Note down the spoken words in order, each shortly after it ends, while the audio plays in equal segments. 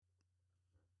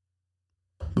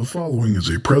The following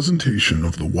is a presentation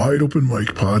of the Wide Open Mic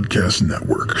Podcast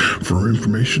Network. For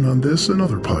information on this and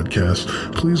other podcasts,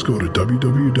 please go to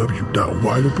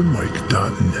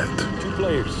www.wideopenmic.net. Two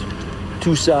players,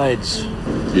 two sides. Do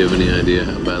you have any idea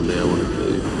how badly I want to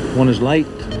kill you? One is light.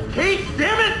 Pete,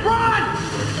 damn it, run!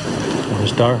 One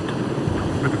is dark.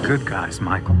 We're the good guys,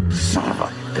 Michael. Son of a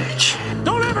bitch.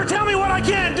 Don't ever tell me what I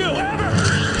can't do, ever!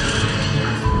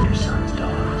 Your son's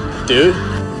dog. Dude.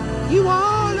 You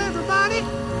all, everybody.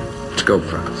 Let's go,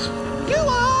 Franz. You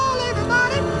all,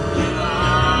 everybody. You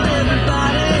all,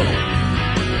 everybody.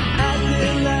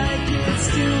 Acting like you're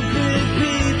stupid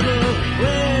people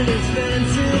wearing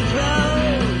expensive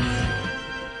clothes.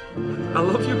 I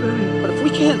love you, Benny. But if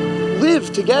we can't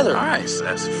live together, Nice,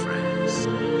 as friends.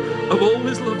 I've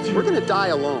always loved you. we're gonna die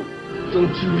alone.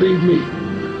 Don't you leave me.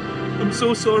 I'm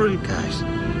so sorry. Guys,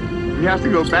 We have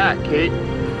to go back, Kate.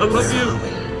 I love you.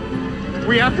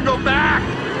 We have to go back!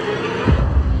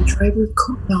 Driver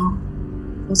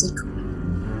countdown. Was it?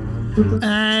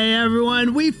 Hey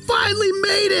everyone, we finally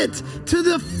made it to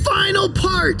the final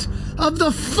part of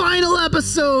the final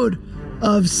episode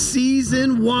of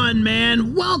season 1,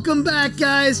 man. Welcome back,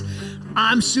 guys.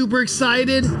 I'm super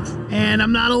excited, and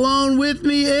I'm not alone. With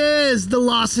me is the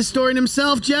lost historian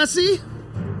himself, Jesse.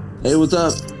 Hey, what's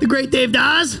up? The great Dave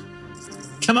Dawes.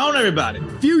 Come on, everybody.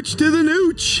 Fuge to the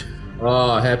Nooch.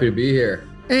 Oh, happy to be here.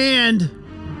 And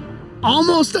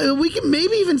almost, we can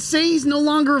maybe even say he's no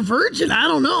longer a virgin. I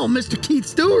don't know, Mr. Keith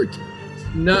Stewart.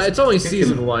 No, it's only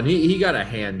season 1. He got a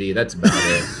handy. That's about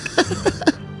it.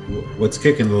 What's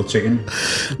kicking, little chicken?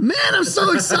 Man, I'm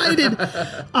so excited.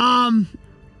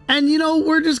 And you know,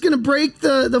 we're just gonna break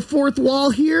the fourth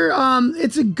wall here.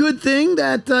 It's a good thing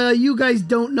that you guys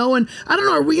don't know. And I don't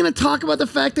know, are we gonna talk about the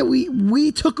fact that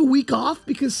we took a week off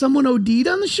because someone OD'd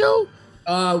on the show?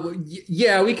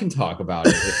 Yeah, we can talk about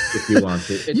it if you want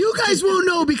to. You guys won't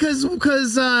know because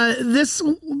this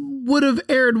would have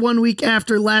aired 1 week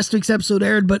after last week's episode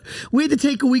aired, but we had to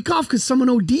take a week off because someone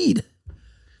OD'd.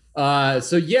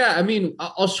 So yeah, I mean,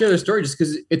 I'll share the story just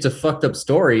because it's a fucked up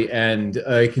story and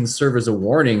it can serve as a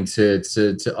warning to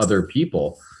other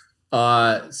people.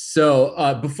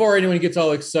 So before anyone gets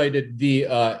all excited,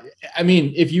 I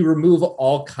mean, if you remove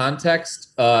all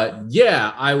context,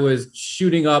 yeah, I was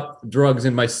shooting up drugs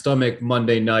in my stomach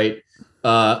Monday night,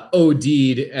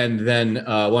 OD'd, and then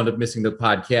wound up missing the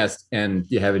podcast and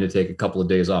having to take a couple of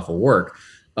days off of work.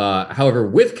 However,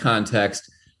 with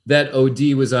context, that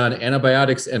OD was on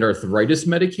antibiotics and arthritis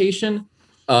medication,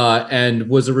 and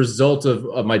was a result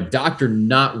of my doctor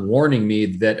not warning me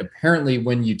that apparently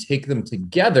when you take them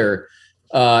together,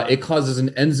 it causes an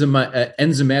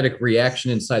enzymatic reaction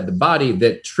inside the body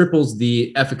that triples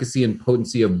the efficacy and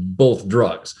potency of both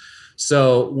drugs.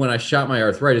 So when I shot my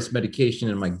arthritis medication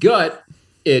in my gut,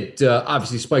 it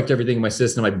obviously spiked everything in my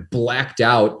system. I blacked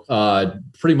out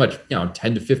pretty much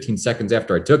 10 to 15 seconds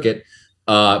after I took it.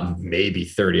 Maybe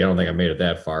 30. I don't think I made it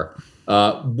that far.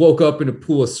 Woke up in a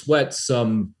pool of sweat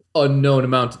some unknown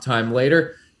amount of time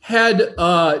later. Had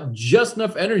just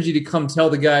enough energy to come tell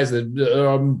the guys that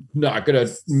I'm not going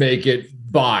to make it.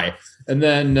 Bye. And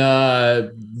then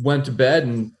went to bed,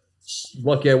 and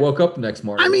lucky I woke up the next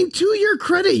morning. I mean, to your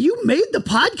credit, you made the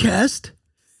podcast.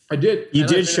 I did. You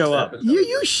did show up.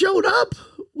 You showed up,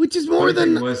 which is more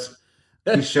than...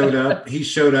 He showed up. He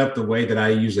showed up the way that I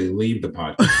usually leave the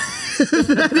podcast.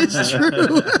 That is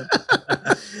true.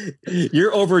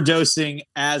 You're overdosing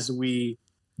as we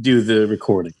do the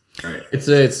recording. Right.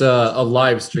 It's a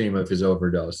live stream of his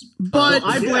overdose. But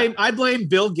I blame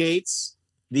Bill Gates.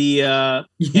 The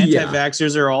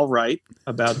anti-vaxxers are all right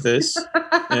about this.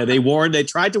 They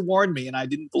tried to warn me, and I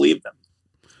didn't believe them.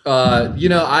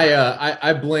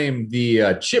 I blame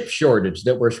the chip shortage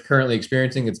that we're currently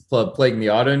experiencing. It's plaguing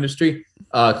the auto industry.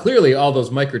 Clearly, all those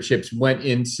microchips went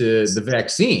into the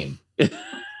vaccine.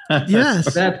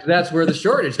 Yes, that's where the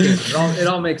shortage came from. It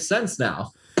all makes sense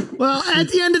now. Well, at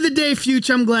the end of the day, Fuchs,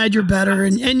 I'm glad you're better,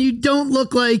 and you don't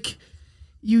look like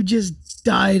you just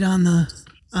died on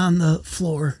the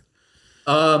floor.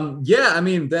 Yeah, I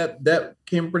mean that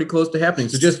came pretty close to happening.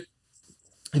 So just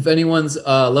if anyone's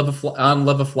on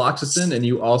levofloxacin and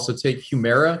you also take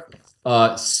Humira,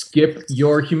 skip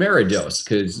your Humira dose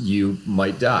because you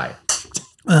might die.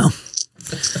 Well.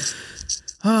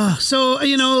 So,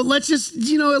 let's just,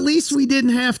 at least we didn't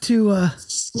have to,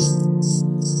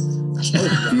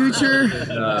 Future.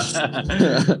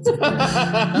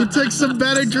 You took some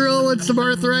Benadryl and some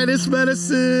arthritis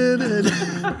medicine, and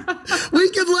we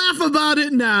can laugh about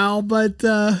it now, but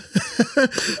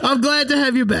I'm glad to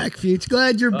have you back, Future.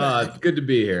 Glad you're back. It's good to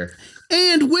be here.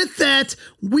 And with that,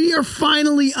 we are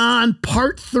finally on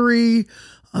part 3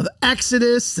 of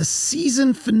Exodus, the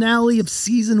season finale of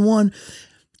season 1.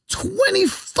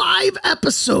 25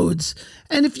 episodes.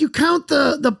 And if you count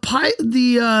there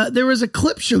was a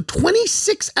clip show,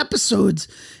 26 episodes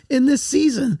in this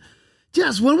season.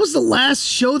 Jess, when was the last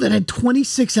show that had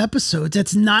 26 episodes?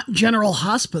 That's not General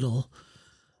Hospital.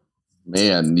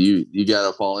 Man, you got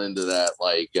to fall into that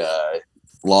like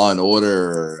Law and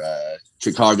Order or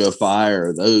Chicago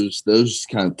Fire, those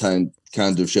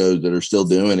kinds of shows that are still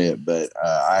doing it. But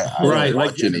I don't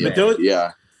watch any of it.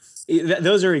 Yeah.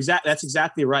 That's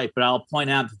exactly right. But I'll point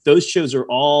out that those shows are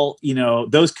all,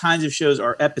 those kinds of shows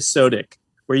are episodic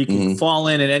where you can fall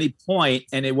in at any point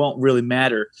and it won't really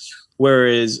matter.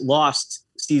 Whereas Lost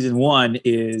season 1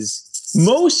 is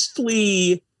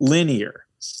mostly linear.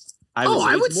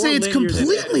 I would say it's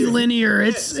completely linear.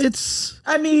 It's.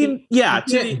 I mean, yeah.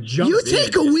 You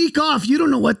take a week off, you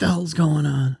don't know what the hell's going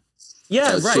on.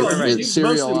 Yeah, right. You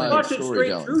watch it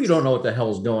straight through. You don't know what the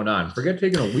hell's going on. Forget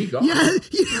taking a week off. Yeah.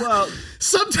 Well,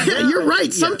 sometimes you're right.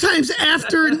 Yeah. Sometimes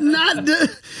after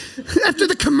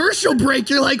the commercial break,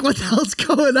 you're like, "What the hell's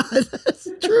going on?" That's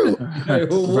true.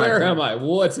 Where am I?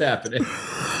 What's happening?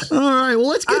 All right. Well,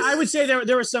 let's get. I would say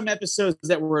there were some episodes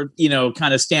that were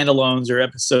kind of standalones or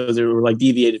episodes that were like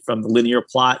deviated from the linear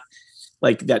plot,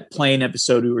 like that plane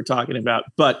episode we were talking about.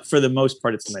 But for the most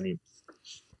part, it's linear.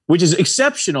 Which is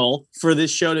exceptional for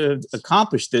this show to have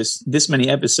accomplished this many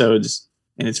episodes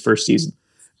in its first season.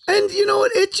 And you know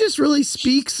what? It just really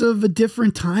speaks of a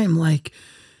different time. Like,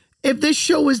 if this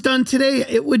show was done today,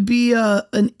 it would be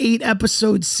an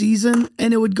 8-episode season,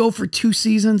 and it would go for 2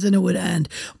 seasons, and it would end.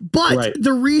 But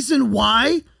the reason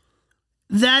why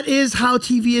that is how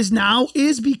TV is now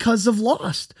is because of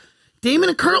Lost. Damon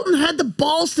and Carlton had the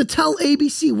balls to tell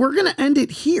ABC, we're going to end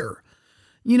it here.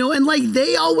 And like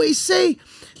they always say,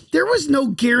 there was no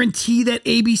guarantee that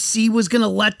ABC was going to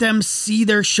let them see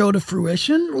their show to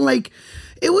fruition. Like,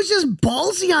 it was just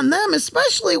ballsy on them,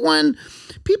 especially when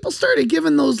people started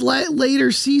giving those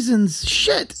later seasons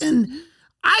shit. And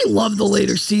I love the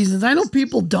later seasons. I know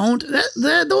people don't.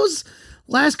 Those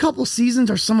last couple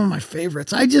seasons are some of my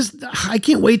favorites. I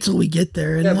can't wait till we get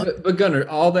there. And but Gunnar,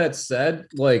 all that said,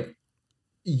 like,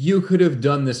 you could have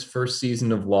done this first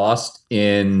season of Lost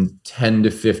in 10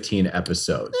 to 15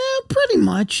 episodes. Yeah, pretty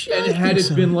much. And had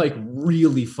it been like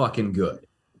really fucking good.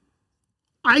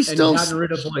 I still gotten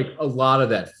rid of like a lot of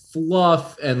that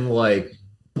fluff and like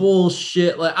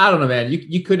bullshit. Like, I don't know, man.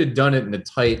 You could have done it in a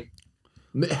tight,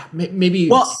 maybe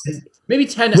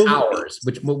 10 hours,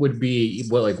 which would be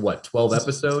 12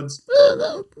 episodes?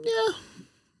 Yeah.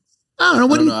 I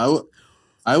don't know.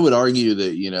 I would argue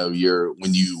that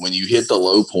when you hit the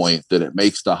low point, that it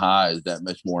makes the highs that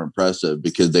much more impressive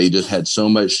because they just had so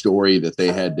much story that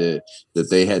they had to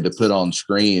put on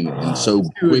screen and so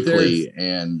quickly,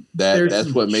 and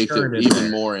that's what makes it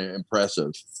even more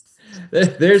impressive.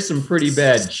 There's some pretty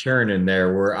bad churn in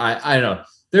there where I don't know.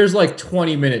 There's like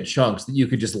 20-minute chunks that you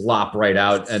could just lop right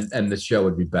out and the show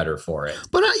would be better for it.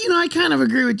 But, I kind of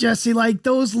agree with Jesse. Like,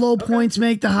 those low points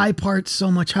make the high parts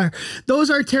so much higher. Those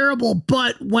are terrible.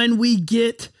 But when we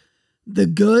get the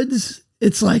goods,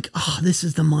 it's like, oh, this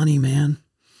is the money, man.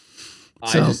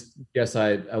 I just guess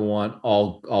I want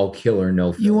all kill or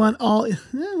no film. You want all,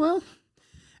 well.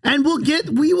 And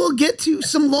we will get to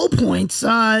some low points.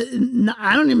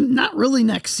 Not really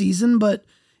next season, but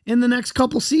in the next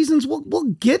couple seasons,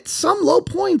 we'll get some low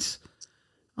points.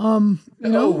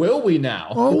 Will we now?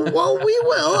 Oh, well, we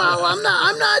will. I'm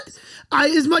not.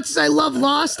 As much as I love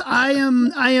Lost, I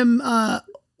am.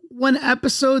 When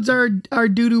episodes are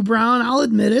doo-doo brown, I'll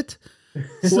admit it.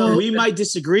 So we might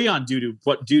disagree on doo-doo.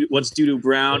 What's doo-doo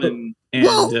brown and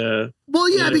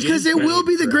because it will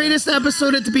be the greatest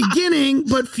episode at the beginning,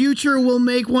 but Future will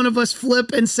make one of us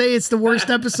flip and say it's the worst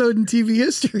episode in TV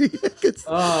history.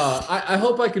 I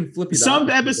hope I can flip you. Some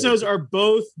episodes are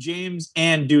both James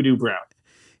and doo-doo brown.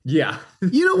 Yeah.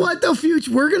 You know what, though,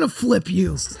 Future? We're going to flip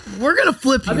you. We're going to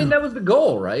flip you. I mean, that was the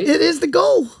goal, right? It is the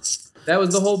goal. That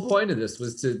was the whole point of this,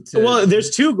 was to... Well,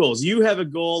 there's 2 goals. You have a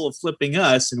goal of flipping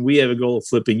us, and we have a goal of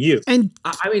flipping you. And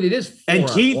I mean, it is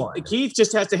 4 and Keith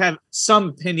just has to have some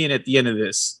opinion at the end of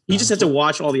this. He just has to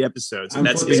watch all the episodes. And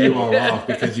that's flipping you all off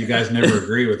because you guys never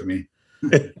agree with me.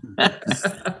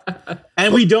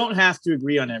 And we don't have to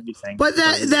agree on everything. But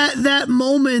that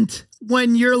moment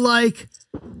when you're like,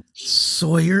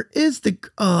 Sawyer is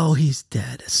he's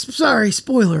dead. Sorry,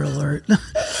 spoiler alert.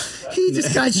 He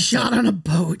just got shot on a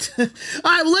boat. All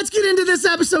right, well, let's get into this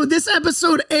episode. This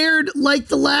episode aired like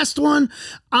the last one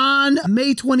on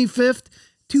May 25th,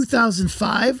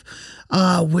 2005,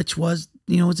 which was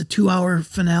it's a 2-hour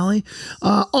finale.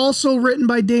 Also written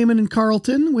by Damon and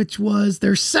Carlton, which was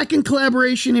their second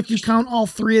collaboration, if you count all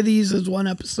three of these as one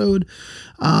episode.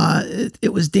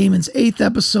 It was Damon's 8th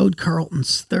episode,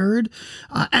 Carlton's 3rd.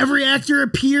 Every actor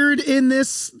appeared in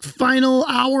this final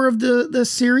hour of the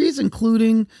series,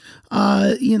 including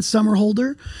Ian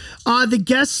Somerhalder. The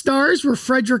guest stars were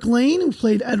Frederick Lane, who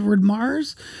played Edward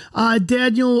Mars,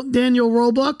 Daniel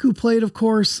Roebuck, who played, of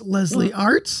course, Leslie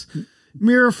Artz,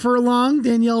 Mira Furlong,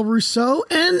 Danielle Rousseau,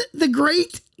 and the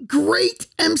great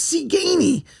MC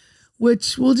Gainey,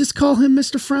 which we'll just call him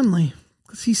Mr. Friendly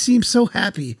because he seems so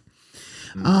happy.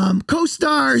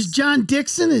 Co-stars John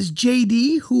Dixon as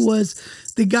JD, who was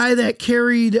the guy that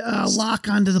carried Locke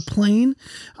onto the plane.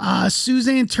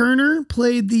 Suzanne Turner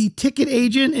played the ticket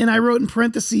agent, and I wrote in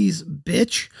parentheses,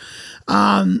 bitch.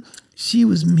 She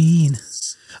was mean.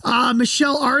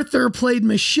 Michelle Arthur played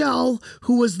Michelle,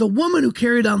 who was the woman who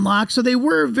carried on Locke. So they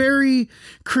were very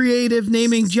creative,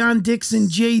 naming John Dixon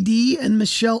JD and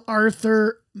Michelle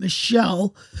Arthur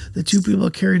Michelle, the two people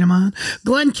that carried him on.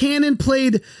 Glenn Cannon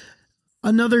played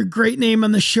another great name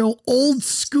on the show, Old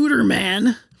Scooter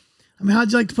Man. I mean,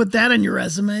 how'd you like to put that on your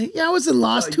resume? Yeah, I was in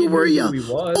Lost. Who were you?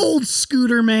 Old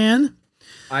Scooter Man.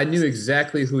 I knew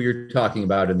exactly who you're talking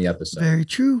about in the episode. Very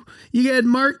true. You had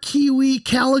Mark Kiwi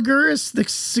Gallagher as the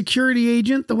security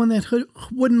agent, the one that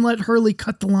wouldn't let Hurley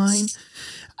cut the line.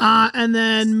 And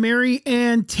then Mary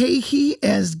Ann Tahey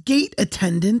as gate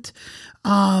attendant.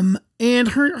 And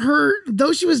her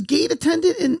though she was gate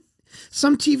attendant in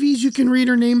some TVs, you can read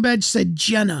her name badge said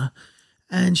Jenna.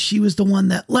 And she was the one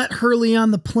that let Hurley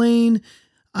on the plane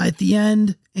at the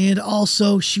end. And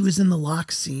also she was in the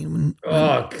Locke scene.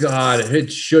 Oh God,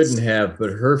 it shouldn't have, but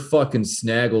her fucking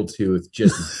snaggletooth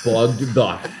just bugged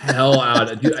the hell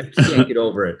out of dude. I can't get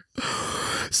over it.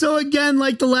 So again,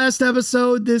 like the last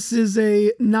episode, this is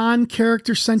a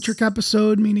non-character centric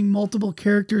episode, meaning multiple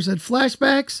characters had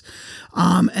flashbacks.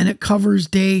 And it covers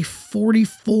day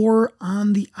 44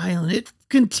 on the island. It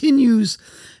continues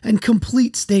and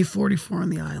completes day 44 on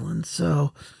the island.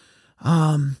 So,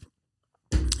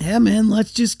 yeah, man,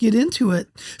 let's just get into it.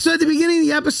 So at the beginning of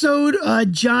the episode,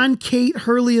 John, Kate,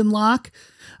 Hurley, and Locke,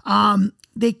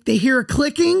 they hear a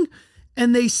clicking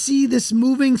and they see this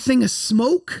moving thing of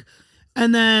smoke.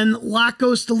 And then Locke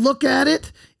goes to look at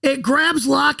it. It grabs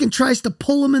Locke and tries to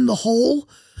pull him in the hole.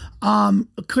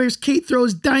 Of course, Kate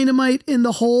throws dynamite in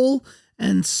the hole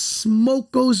and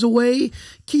smoke goes away.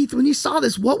 Keith, when you saw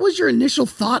this, what was your initial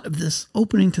thought of this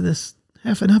opening to this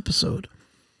half an episode?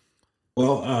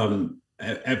 Well,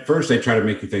 at first they try to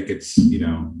make you think it's,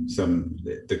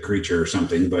 the creature or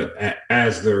something, but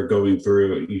as they're going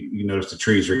through, you notice the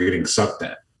trees are getting sucked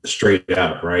at straight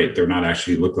up, right? They're not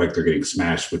actually look like they're getting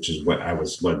smashed, which is what I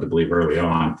was led to believe early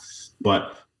on.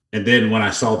 And then when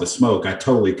I saw the smoke, I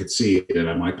totally could see it. And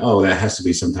I'm like, oh, that has to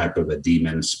be some type of a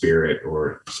demon spirit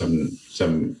or some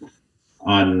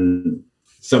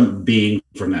being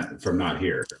from not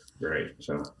here. Right.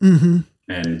 So,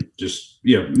 and just,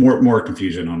 more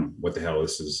confusion on what the hell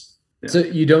this is. Yeah. So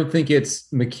you don't think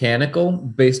it's mechanical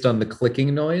based on the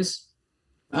clicking noise?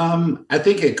 I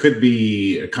think it could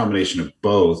be a combination of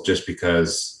both, just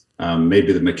because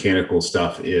maybe the mechanical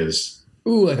stuff is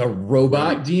like a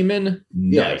robot demon.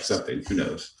 Yeah, something. Who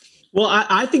knows? Well,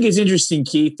 I think it's interesting,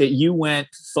 Keith, that you went.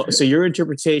 So your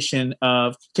interpretation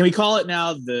of, can we call it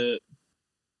now the?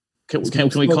 Can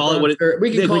we call it what it?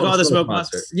 We can call it the smoke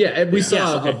monster. Yeah, we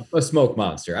saw a smoke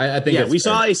monster. I think. Yeah, we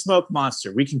saw a smoke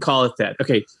monster. We can call it that.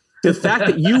 Okay. The fact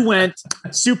that you went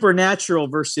supernatural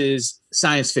versus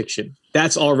science fiction,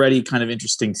 that's already kind of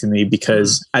interesting to me,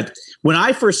 because when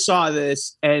I first saw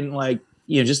this and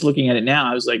just looking at it now,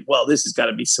 I was like, well, this has got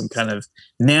to be some kind of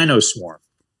nanoswarm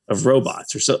of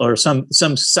robots or some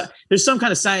there's some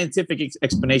kind of scientific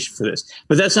explanation for this.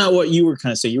 But that's not what you were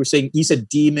kind of saying. You said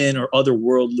demon or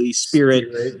otherworldly spirit.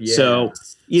 Yeah. So,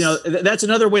 that's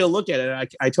another way to look at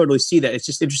it. I totally see that. It's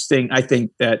just interesting. I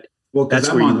think that. Well,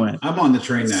 that's where you went. I'm on the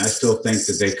train now. I still think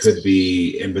that they could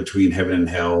be in between heaven and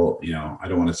hell. I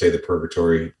don't want to say the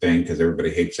purgatory thing because everybody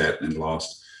hates that and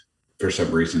Lost for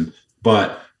some reason.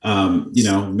 But,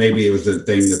 maybe it was the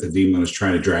thing that the demon was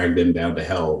trying to drag them down to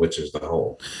hell, which is the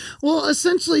hole. Well,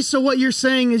 essentially, so what you're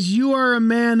saying is you are a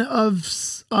man of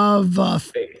faith,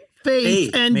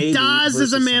 and Daz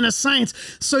is a man of science.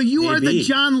 So you are the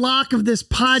John Locke of this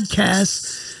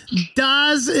podcast.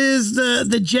 Daz is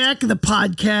the Jack of the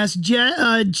podcast.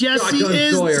 Jesse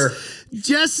is Sawyer.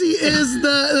 Jesse is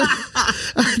the.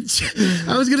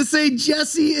 I was gonna say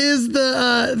Jesse is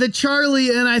the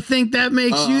Charlie, and I think that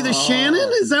makes you the Shannon.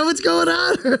 Is that what's going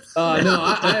on? No,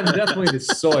 I am definitely the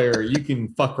Sawyer. You can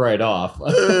fuck right off. Do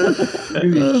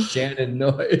the Shannon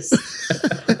noise.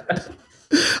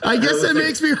 I guess that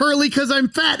makes me Hurley because I'm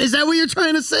fat. Is that what you're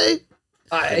trying to say?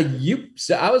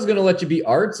 I was gonna let you be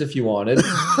Arts if you wanted.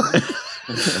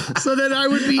 So then I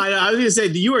would be. I was gonna say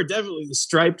you are definitely the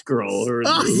striped girl, or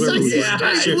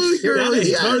striped blue girl. That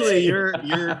is totally your.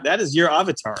 That is your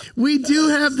avatar. We do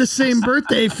have the same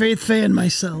birthday, Faith Faye and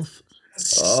myself.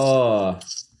 Oh,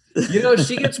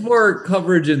 she gets more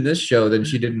coverage in this show than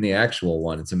she did in the actual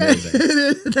one. It's amazing.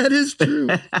 That is true.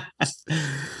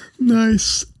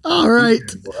 Nice. All right.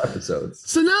 Episodes.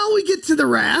 So now we get to the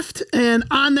raft, and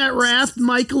on that raft,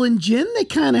 Michael and Jin, they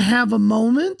kind of have a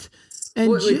moment. And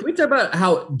we talk about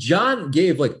how John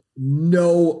gave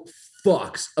no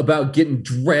fucks about getting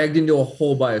dragged into a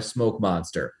hole by a smoke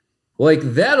monster.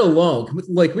 That alone.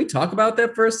 Can we talk about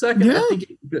that for a second? Yeah.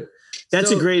 That's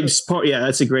a great part. Yeah,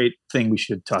 that's a great thing we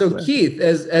should talk about. So Keith,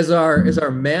 as our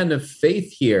man of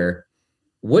faith here,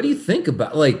 what do you think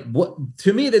about what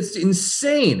to me that's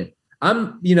insane?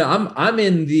 I'm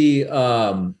in the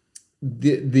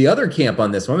other camp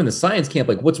on this one. I'm in the science camp.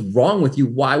 What's wrong with you?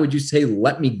 Why would you say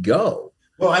let me go?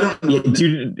 Well, I don't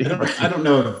know. I don't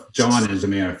know if John is a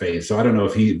man of faith, so I don't know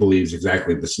if he believes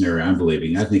exactly the scenario I'm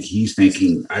believing. I think he's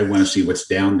thinking, I want to see what's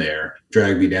down there,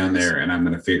 drag me down there, and I'm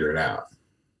going to figure it out.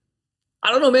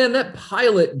 I don't know, man. That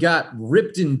pilot got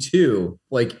ripped in two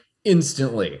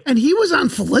instantly. And he was on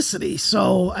Felicity,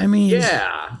 so I mean,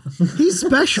 yeah, he's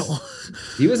special.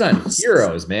 He was on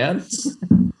Heroes, man.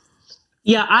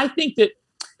 Yeah, I think that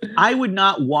I would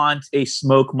not want a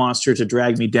smoke monster to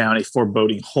drag me down a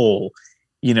foreboding hole,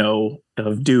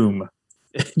 of doom,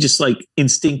 just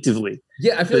instinctively.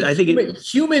 Yeah, I think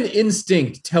human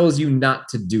instinct tells you not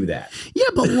to do that. Yeah,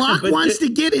 but Locke wants to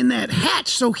get in that hatch,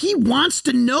 so he wants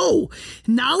to know.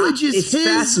 Knowledge is his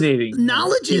fascinating.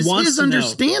 Knowledge is his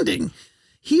understanding.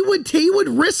 He would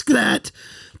risk that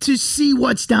to see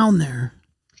what's down there.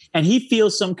 And he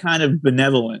feels some kind of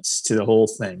benevolence to the whole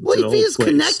thing. Well, he is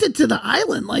connected to the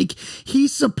island.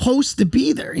 He's supposed to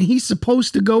be there, and he's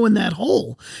supposed to go in that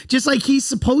hole, just like he's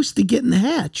supposed to get in the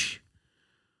hatch.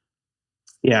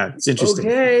 Yeah, it's interesting.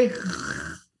 Okay.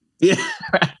 Yeah.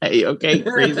 Right. Okay.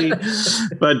 Crazy.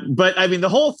 but I mean, the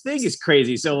whole thing is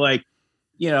crazy. So I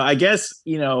guess,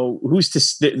 who's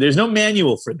to, there's no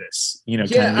manual for this,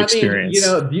 kind of experience.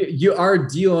 You are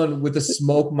dealing with a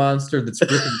smoke monster that's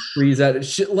ripping trees out of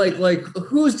shit.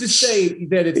 Who's to say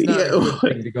that it's not a good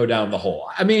thing to go down the hole?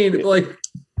 I mean, Well,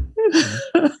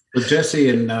 Jesse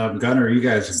and Gunnar, you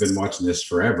guys have been watching this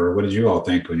forever. What did you all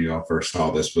think when you all first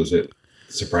saw this? Was it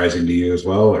surprising to you as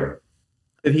well, or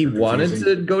that he wanted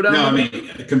to go down? No, I mean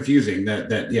confusing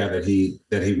that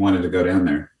he wanted to go down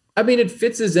there. I mean, it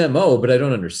fits his MO, but I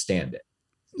don't understand it.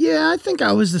 Yeah, I think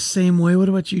I was the same way. What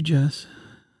about you, Jess?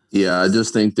 Yeah, I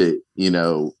just think that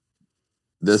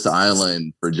this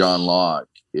island for John Locke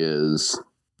is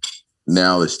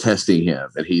testing him,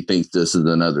 and he thinks this is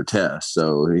another test.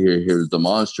 So here's the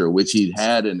monster, which he'd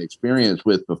had an experience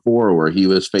with before, where he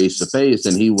was face to face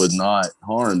and he was not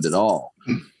harmed at all.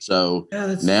 So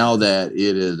now that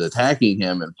it is attacking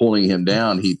him and pulling him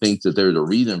down, he thinks that there's a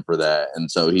reason for that, and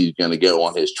so he's going to go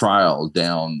on his trials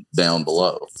down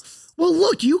below. Well,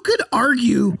 look, you could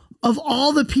argue of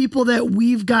all the people that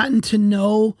we've gotten to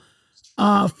know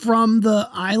from the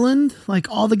island,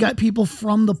 all the people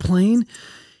from the plane,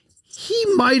 he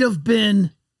might have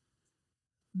been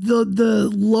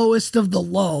the lowest of the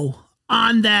low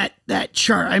on that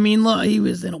chart. I mean, look, he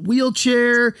was in a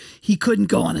wheelchair. He couldn't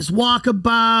go on his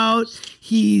walkabout.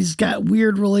 He's got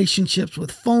weird relationships with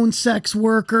phone sex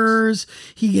workers.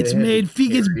 He gets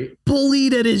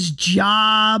bullied at his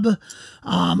job.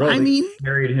 I mean,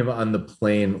 carried him on the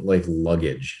plane like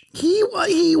luggage. He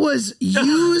was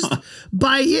used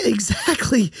by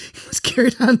exactly. He was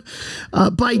carried on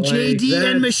by JD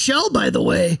and Michelle. By the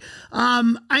way,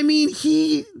 I mean,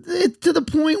 to the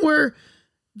point where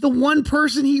the one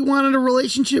person he wanted a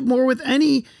relationship more with,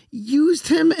 used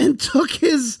him and took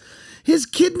his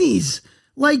kidneys.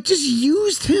 Just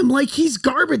used him like he's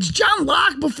garbage. John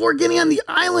Locke, before getting on the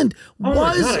island,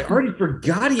 was I already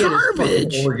forgot he had his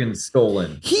fucking organs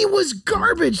stolen. He was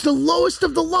garbage, the lowest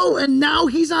of the low, and now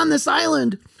he's on this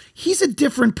island. He's a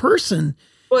different person.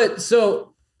 But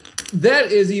so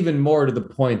that is even more to the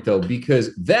point, though,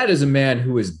 because that is a man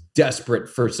who is desperate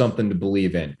for something to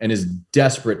believe in and is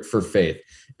desperate for faith.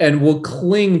 and will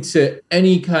cling to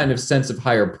any kind of sense of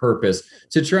higher purpose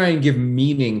to try and give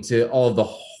meaning to all of the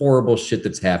horrible shit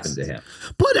that's happened to him.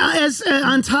 But as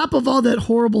on top of all that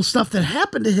horrible stuff that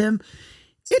happened to him,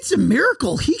 it's a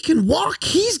miracle. He can walk.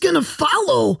 He's going to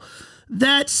follow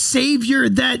that savior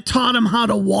that taught him how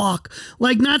to walk.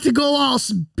 Like, not to go all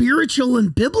spiritual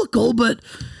and biblical, but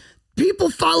people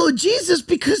follow Jesus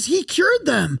because he cured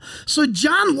them. So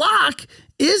John Locke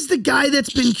is the guy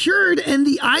that's been cured, and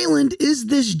the island is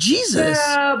this Jesus.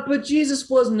 Yeah, but Jesus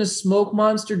wasn't a smoke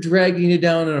monster dragging you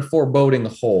down in a foreboding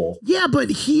hole. Yeah, but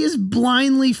he is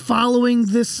blindly following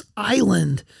this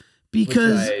island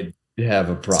because which I have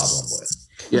a problem with.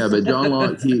 Yeah, but John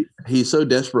Locke, he so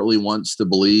desperately wants to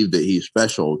believe that he's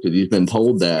special because he's been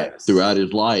told that throughout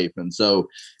his life. And so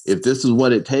if this is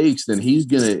what it takes, then he's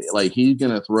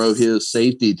gonna throw his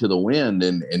safety to the wind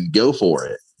and go for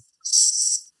it.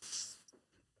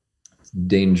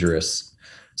 Dangerous.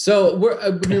 So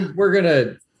we're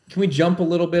gonna, can we jump a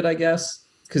little bit, I guess?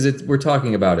 Because we're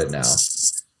talking about it now.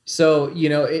 So, you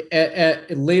know,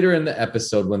 at later in the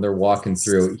episode when they're walking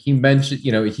through, he mentioned,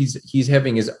 you know, he's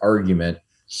having his argument.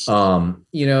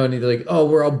 You know, and he's like, oh,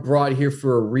 we're all brought here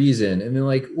for a reason. And they're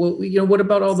like, well, you know, what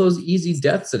about all those easy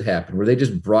deaths that happened? Were they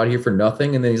just brought here for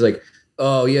nothing? And then he's like,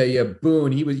 oh yeah,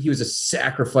 Boone, he was a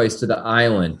sacrifice to the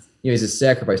island. You know, he's a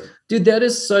sacrifice. Dude, that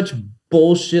is such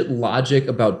bullshit logic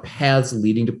about paths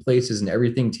leading to places and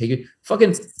everything taken.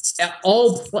 Fucking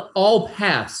all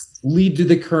paths lead to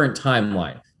the current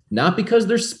timeline. Not because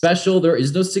they're special, there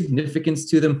is no significance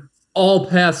to them. All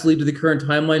paths lead to the current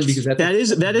timeline because that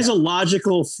is a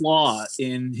logical flaw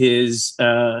in his.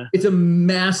 It's a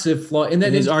massive flaw in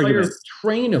that entire argument.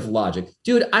 Train of logic,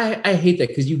 dude. I hate that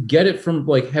because you get it from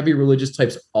like heavy religious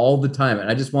types all the time, and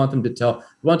I just want them to tell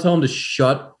them to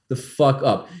shut the fuck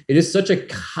up. It is such a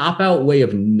cop out way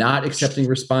of not accepting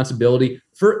responsibility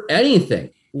for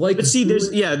anything. Like, but see, there's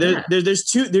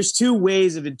two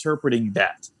ways of interpreting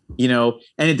that, you know,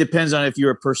 and it depends on if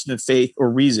you're a person of faith or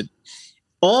reason.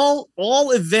 All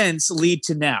events lead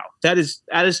to now. That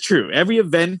is true. Every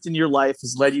event in your life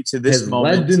has led you to this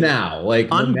moment. Led to now, like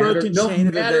unbroken chain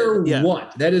of events. No matter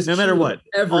what. That is no matter what.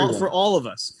 For all of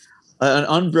us, an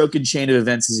unbroken chain of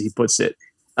events, as he puts it.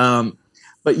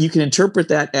 But you can interpret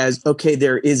that as, okay,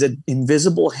 there is an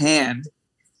invisible hand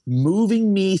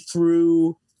moving me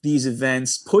through these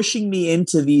events, pushing me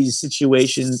into these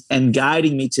situations, and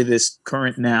guiding me to this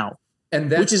current now.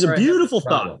 And that's which is a beautiful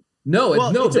thought.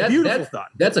 It's a beautiful thought.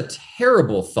 That's a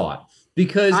terrible thought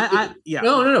because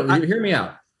no. Hear me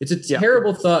out. It's a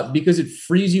terrible thought because it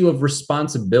frees you of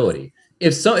responsibility.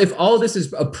 If all this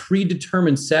is a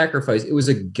predetermined sacrifice, it was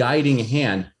a guiding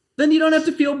hand, then you don't have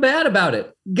to feel bad about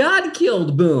it. God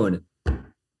killed Boone.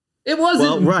 It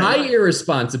wasn't my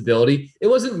irresponsibility. It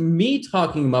wasn't me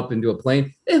talking him up into a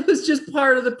plane. It was just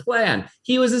part of the plan.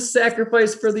 He was a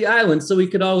sacrifice for the island so we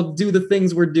could all do the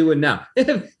things we're doing now.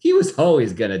 He was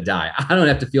always going to die. I don't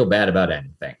have to feel bad about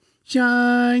anything.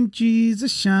 Shine,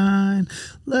 Jesus, shine.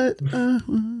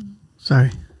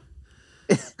 Sorry.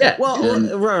 Yeah.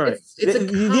 Well, right.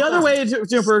 The other way to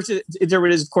interpret it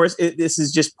is, of course, this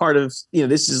is just part of, you know,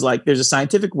 this is like, there's a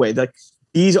scientific way. Like,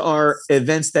 these are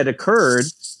events that occurred.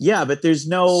 Yeah, but there's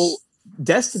no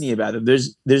destiny about it.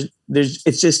 There's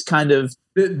it's just kind of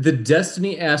the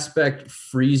destiny aspect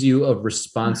frees you of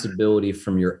responsibility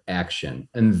from your action.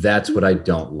 And that's what I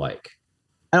don't like.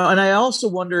 And I also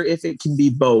wonder if it can be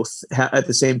both at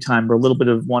the same time, or a little bit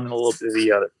of one and a little bit of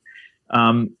the other.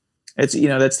 It's, you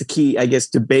know, that's the key, I guess,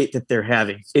 debate that they're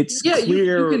having. It's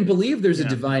clear. You can believe there's a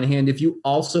divine hand if you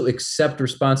also accept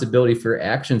responsibility for your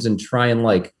actions and try and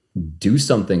like do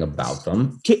something about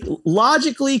them.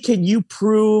 Logically, can you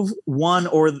prove one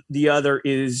or the other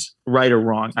is right or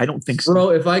wrong? I don't think so. Bro,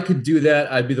 if I could do that,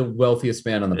 I'd be the wealthiest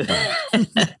man on the planet.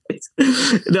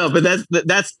 No, but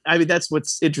that's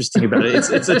what's interesting about it.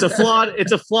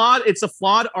 It's a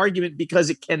flawed argument because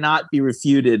it cannot be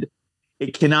refuted.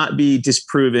 It cannot be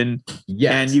disproven.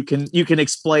 Yes. And you can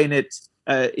explain it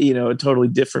a totally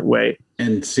different way.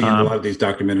 And seeing a lot of these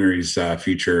documentaries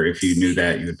future, if you knew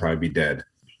that, you would probably be dead.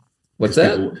 What's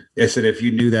that? I said, if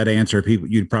you knew that answer,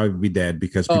 you'd probably be dead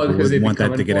because people would want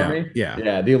that to get out. Yeah.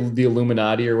 Yeah. The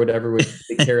Illuminati or whatever would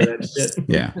take care of that shit.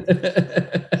 Yeah.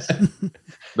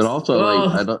 But also,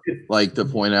 I don't like to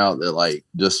point out that, like,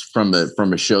 just from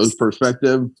a show's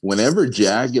perspective, whenever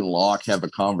Jack and Locke have a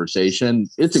conversation,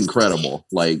 it's incredible.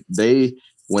 Like,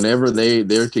 whenever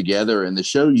they're together, and the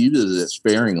show uses it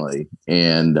sparingly,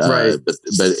 and but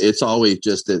it's always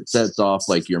just, it sets off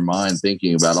like your mind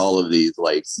thinking about all of these,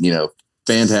 like, you know,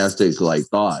 fantastic like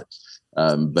thoughts.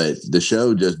 But the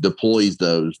show just deploys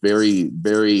those very,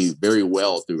 very, very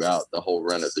well throughout the whole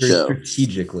run of the show.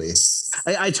 Strategically.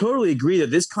 I totally agree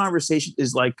that this conversation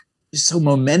is like so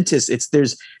momentous.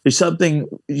 There's something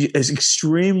is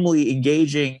extremely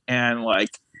engaging and like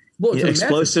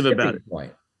explosive about it.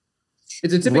 Point.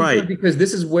 It's a tipping point because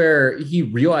this is where he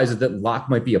realizes that Locke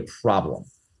might be a problem.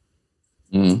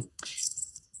 Mm-hmm.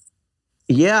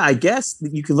 Yeah, I guess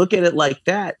you could look at it like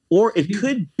that, or it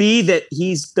could be that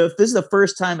this is the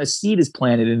first time a seed is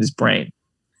planted in his brain.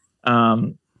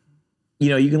 You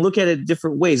can look at it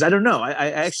different ways. I don't know. I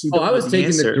actually don't I was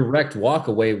taking the direct walk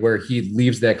away where he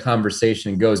leaves that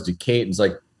conversation and goes to Kate and is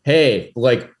like, "Hey,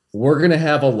 like we're gonna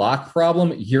have a Locke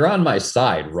problem. You're on my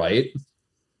side, right?"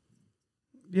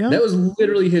 Yeah, that was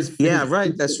literally his. Yeah,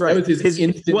 right. That's right. That was his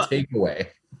instant takeaway.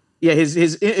 Yeah, his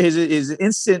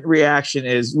instant reaction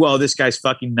is, well, this guy's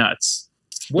fucking nuts.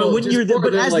 Well, but when you're there,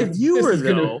 but as the viewer,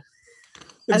 though,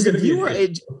 as a viewer,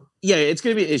 it's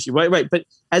going to be an issue, right? But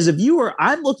as a viewer,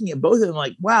 I'm looking at both of them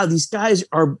like, wow, these guys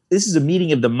are. This is a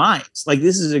meeting of the minds. Like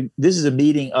this is a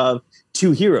meeting of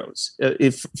two heroes.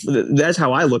 If that's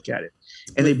how I look at it,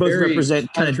 and they both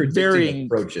represent kind of varying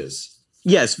approaches.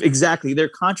 Yes, exactly. They're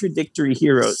contradictory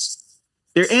heroes.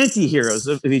 They're anti-heroes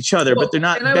of each other, but they're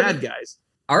not bad guys.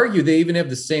 Argue they even have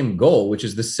the same goal, which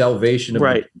is the salvation of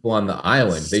the people on the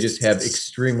island. They just have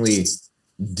extremely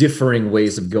differing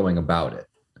ways of going about it.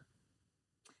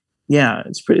 Yeah,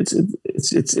 it's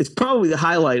probably the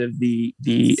highlight of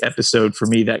the episode for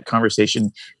me. That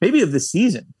conversation, maybe of the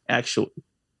season, actually,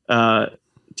 to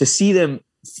see them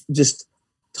just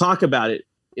talk about it,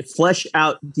 flesh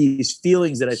out these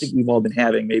feelings that I think we've all been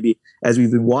having, maybe as we've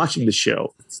been watching the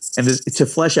show, and to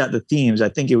flesh out the themes. I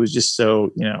think it was just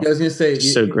so, I was going to say,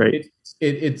 so great.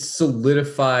 It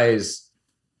solidifies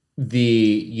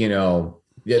the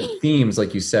themes,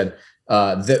 like you said,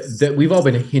 that we've all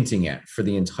been hinting at for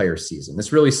the entire season.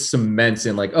 This really cements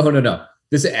in like, oh no,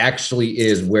 this actually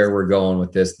is where we're going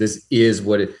with this. This is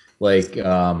what it like.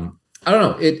 I don't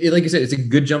know. It like you said, it's a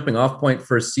good jumping off point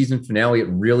for a season finale. It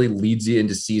really leads you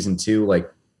into season 2,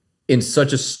 like in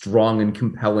such a strong and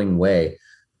compelling way.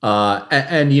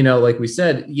 And like we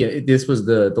said, this was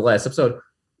the last episode.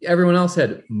 Everyone else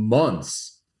had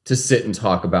months to sit and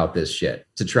talk about this shit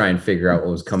to try and figure out what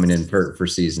was coming in for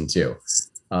season 2.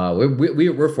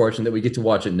 We're fortunate that we get to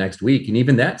watch it next week, and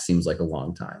even that seems like a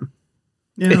long time.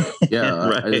 Yeah,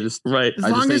 right. As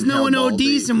long as no one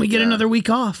ODs and we get another week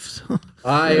off.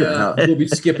 I will be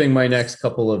skipping my next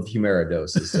couple of Humira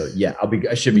doses, so yeah,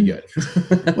 I should be good.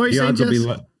 What are you saying,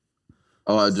 Jess?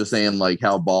 I was just saying like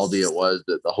how ballsy it was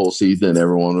that the whole season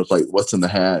everyone was like, "What's in the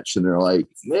hatch?" And they're like,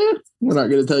 "We're not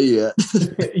going to tell you yet."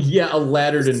 Yeah, a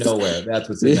ladder to nowhere. That's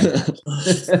what's in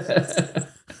that.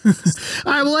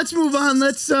 All right, well, let's move on.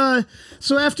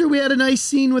 So after we had a nice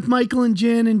scene with Michael and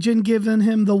Jin giving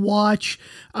him the watch,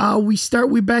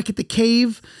 we're back at the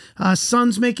cave.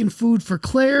 Sun's making food for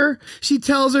Claire. She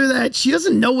tells her that she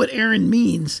doesn't know what Aaron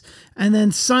means. And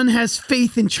then Sun has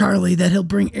faith in Charlie that he'll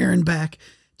bring Aaron back.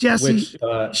 Jesse,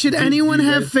 should anyone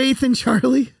have faith in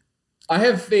Charlie? I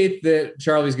have faith that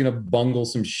Charlie's going to bungle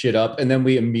some shit up, and then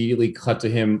we immediately cut to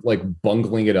him like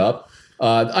bungling it up.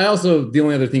 The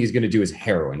only other thing he's going to do is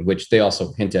heroin, which they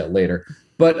also hint at later.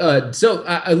 But so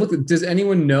I looked at, does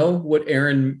anyone know what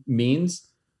Aaron means?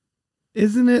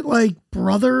 Isn't it like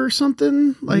brother or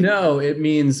something? Like no, it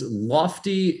means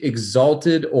lofty,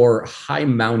 exalted, or high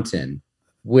mountain,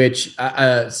 which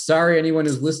sorry, anyone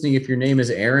who's listening, if your name is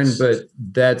Aaron, but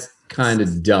that's kind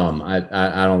of dumb.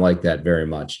 I don't like that very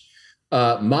much.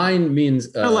 Mine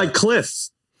means I like Cliff.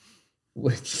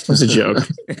 That's a joke.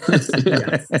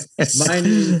 Yeah. Mine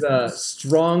is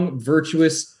strong,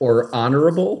 virtuous, or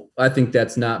honorable. I think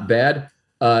that's not bad.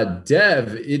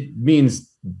 Dev, it means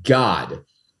God.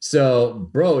 So,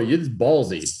 bro, you're just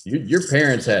ballsy. Your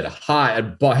parents had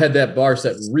that bar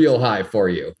set real high for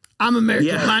you. I'm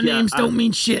American. My names don't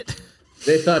mean shit.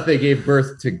 They thought they gave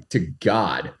birth to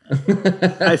God.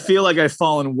 I feel like I've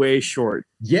fallen way short.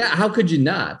 Yeah, how could you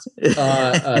not?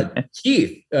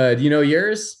 Keith, do you know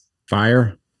yours?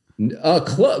 Fire.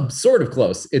 Club, sort of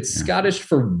close. It's Scottish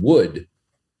for wood.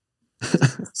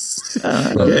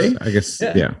 Okay. I guess,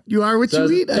 yeah. You are what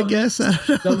you eat, I guess.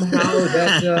 Somehow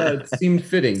that seemed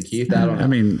fitting, Keith. I don't know. I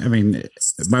mean,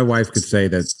 my wife could say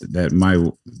that my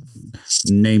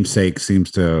namesake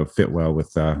seems to fit well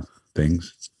with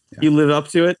things. Yeah. You live up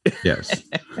to it? Yes.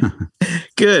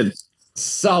 Good.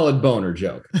 Solid boner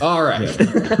joke. All right.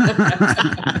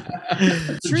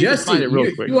 Jesse,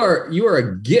 you are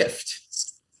a gift.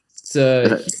 It's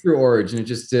a Hebrew origin. It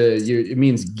just it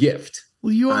means gift.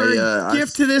 Well, you are a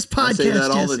gift to this podcast. I say that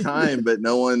all the Jesse. time, but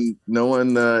no one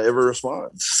ever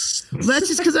responds. That's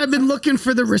just because I've been looking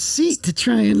for the receipt to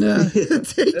try and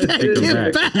take that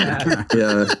gift back.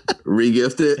 Yeah,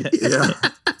 re-gift it. Yeah.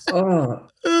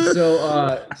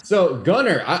 So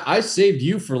Gunnar, I saved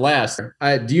you for last.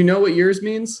 Do you know what yours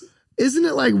means? Isn't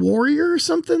it like warrior or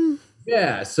something?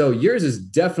 Yeah. So yours is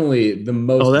definitely the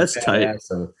most. Oh, that's tight.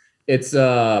 So it's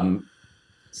So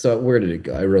where did it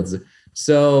go? I wrote this.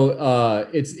 So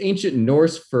it's ancient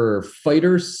Norse for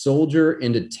fighter, soldier,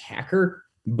 and attacker,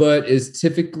 but is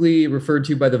typically referred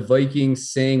to by the Vikings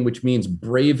saying, which means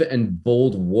brave and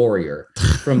bold warrior,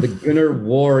 from the Gunnar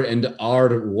war and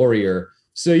Ard warrior.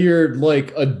 So you're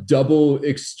like a double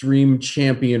extreme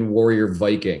champion warrior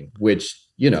Viking, which,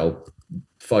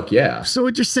 fuck yeah. So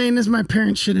what you're saying is my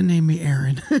parents should have named me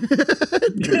Aaron.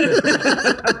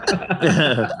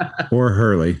 Or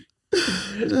Hurley.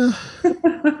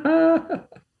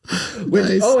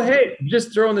 Nice. Oh, hey,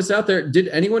 just throwing this out there. Did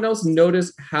anyone else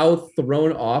notice how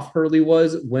thrown off Hurley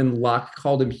was when Locke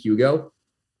called him Hugo?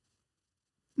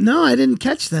 No, I didn't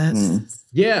catch that.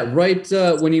 Yeah, right.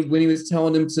 When he was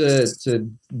telling him to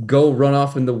go run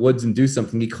off in the woods and do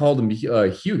something, he called him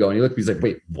Hugo, and he looked. He's like,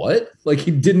 "Wait, what?" Like he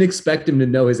didn't expect him to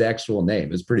know his actual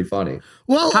name. It's pretty funny.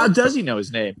 Well, how does he know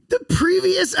his name? The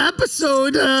previous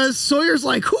episode, Sawyer's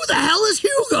like, "Who the hell is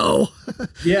Hugo?"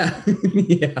 Yeah,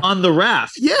 yeah. On the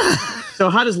raft. Yeah. So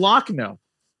how does Locke know?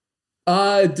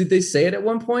 Did they say it at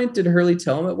one point? Did Hurley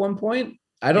tell him at one point?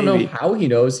 I don't know how he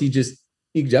knows.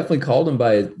 He definitely called him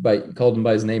by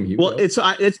his name. Hugo. Well, it's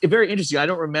very interesting. I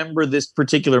don't remember this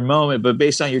particular moment, but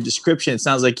based on your description, it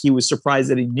sounds like he was surprised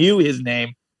that he knew his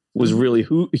name was really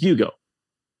Hugo.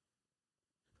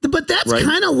 But that's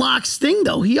kind of Locke's thing,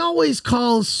 though. He always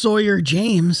calls Sawyer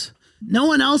James. No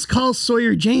one else calls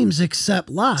Sawyer James except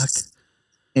Locke.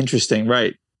 Interesting,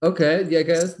 right? Okay, yeah, I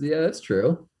guess, yeah, that's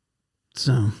true.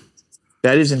 So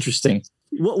that is interesting.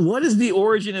 What is the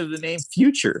origin of the name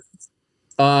Future?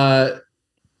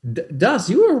 Das,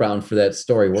 you were around for that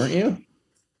story, weren't you?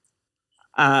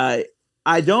 I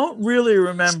don't really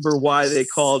remember why they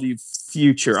called you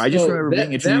Future. I just remember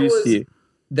being introduced to you.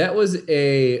 That was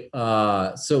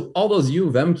so all those U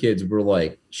of M kids were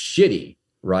like shitty,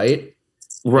 right?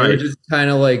 Right. They were just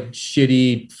kind of like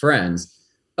shitty friends.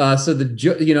 So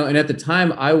and at the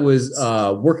time I was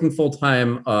working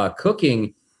full-time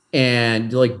cooking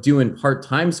and like doing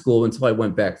part-time school until I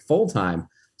went back full-time.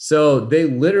 So they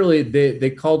literally they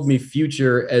called me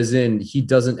Future as in he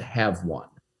doesn't have one.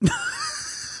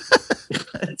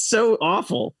 It's so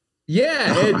awful.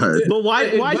 Yeah, but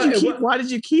why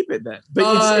did you keep it then?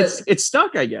 But it's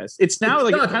stuck, I guess. It's now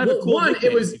like kind of a cool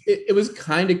nickname. It was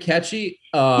kind of catchy.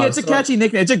 It's a catchy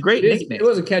nickname. It's a great nickname. It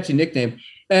was a catchy nickname.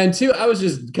 And two, I was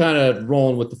just kind of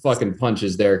rolling with the fucking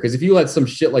punches there. Because if you let some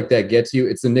shit like that get to you,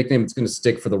 it's a nickname that's going to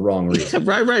stick for the wrong reason.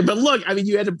 Right. But look, I mean,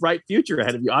 you had a bright future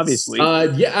ahead of you, obviously.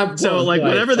 Yeah. So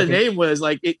whatever the name was,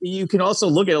 like, you can also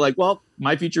look at it like, well,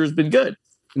 my future has been good.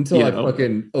 Until I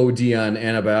fucking OD on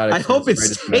antibiotics. I hope it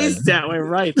stays that way,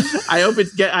 right? I hope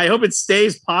it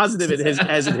stays positive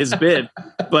as it has been.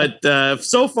 But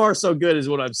so far, so good is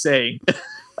what I'm saying.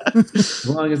 As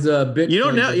long as Bitcoin, you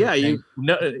don't know,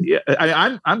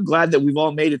 I'm glad that we've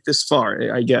all made it this far.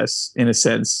 I guess in a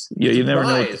sense, you never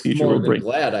know what the future will bring.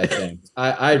 Glad, I think.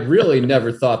 I really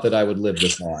never thought that I would live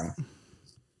this long.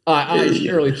 I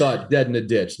surely thought dead in a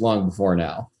ditch long before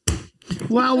now.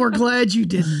 Well, we're glad you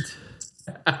didn't.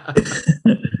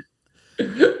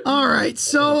 All right,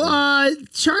 so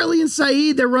Charlie and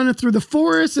Saeed, they're running through the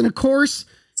forest, and of course,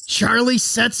 Charlie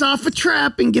sets off a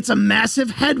trap and gets a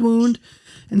massive head wound.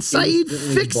 And Saeed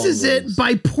fixes it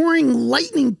by pouring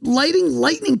lightning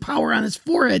power on his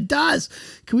forehead. Daz,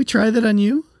 can we try that on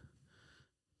you?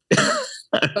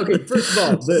 Okay, first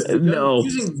of all,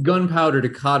 using gunpowder to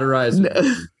cauterize.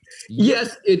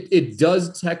 Yes, it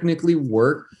does technically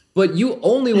work, but you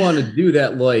only want to do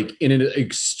that like in an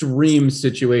extreme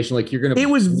situation, like you're gonna. It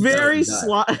was very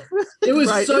It was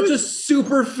such a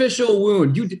superficial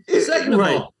wound. Second of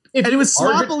all. And it was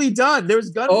sloppily done. There was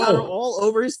gunpowder all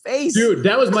over his face. Dude,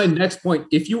 that was my next point.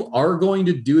 If you are going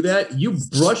to do that, you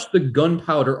brush the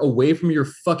gunpowder away from your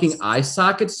fucking eye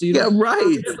socket so you don't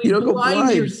go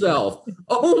blind yourself.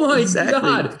 Oh my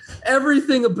God.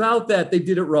 Everything about that, they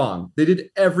did it wrong. They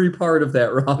did every part of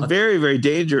that wrong. Very, very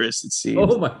dangerous, it seems.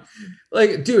 Oh my.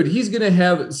 Like, dude, he's going to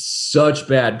have such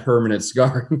bad permanent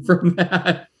scarring from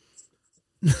that.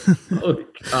 Oh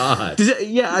God!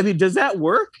 Does that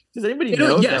work? Does anybody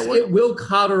know? Yes, it will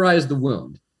cauterize the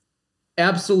wound.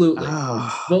 Absolutely.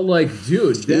 But like,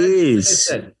 dude,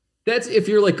 That's if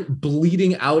you're like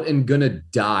bleeding out and gonna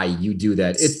die, you do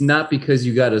that. It's not because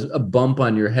you got a bump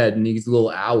on your head and he's a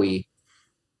little owie.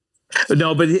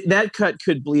 No, but that cut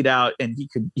could bleed out, and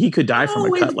he could die from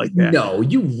a cut like that. No,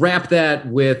 you wrap that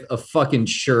with a fucking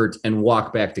shirt and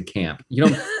walk back to camp. You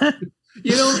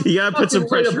don't. You gotta put some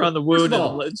pressure on the wound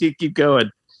and let you keep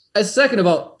going. A second of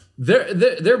all,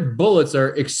 their bullets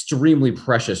are extremely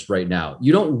precious right now.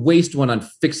 You don't waste one on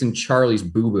fixing Charlie's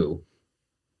boo-boo.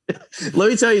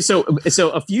 Let me tell you. So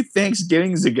a few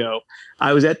Thanksgivings ago,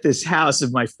 I was at this house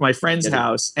of my friend's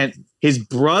house, and his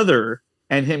brother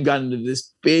and him got into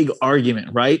this big argument,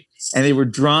 right? And they were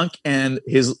drunk, and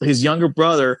his younger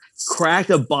brother cracked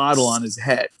a bottle on his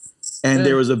head, and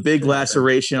there was a big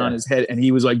laceration on his head, and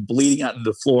he was like bleeding out on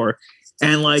the floor,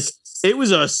 and like it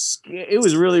was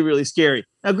really, really scary.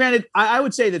 Now, granted, I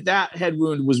would say that head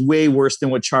wound was way worse than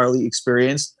what Charlie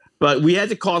experienced, but we had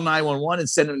to call 911 and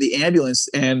send him to the ambulance,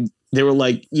 and they were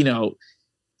like,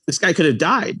 this guy could have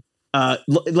died.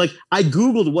 Like I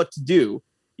Googled what to do.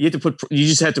 You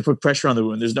just have to put pressure on the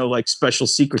wound. There's no like special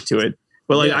secret to it.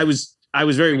 But like I was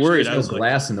very worried. There's no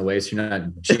glass in the way, so you're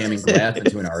not jamming glass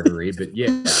into an artery. But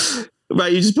yeah,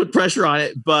 right. You just put pressure on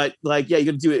it, but like you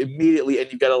got to do it immediately,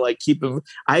 and you got to like keep him.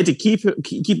 I had to keep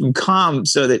him calm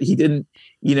so that he didn't,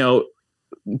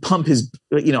 pump his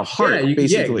heart.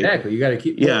 Basically, yeah, exactly. You got to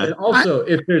keep. Yeah. And also,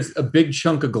 if there's a big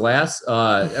chunk of glass,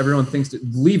 everyone thinks to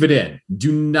leave it in.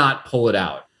 Do not pull it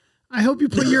out. I hope you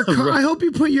put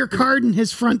your card in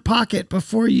his front pocket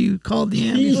before you called the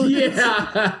ambulance.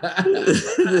 Yeah.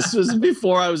 This was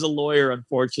before I was a lawyer,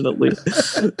 unfortunately.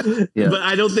 Yeah. But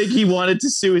I don't think he wanted to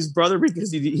sue his brother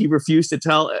because he refused to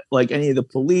tell like any of the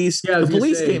police. Yeah, the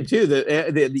police came too. The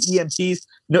EMTs.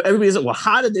 No, everybody's like, well,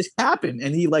 how did this happen?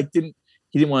 And he like didn't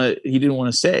want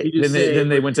to say. Then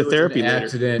they went to therapy.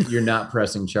 Accident. You're not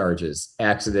pressing charges.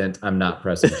 Accident. I'm not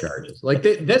pressing charges. Like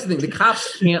that's the thing. The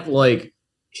cops can't like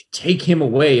take him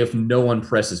away if no one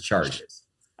presses charges.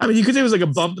 I mean, you could say it was like a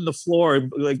bump in the floor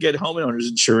and like get homeowners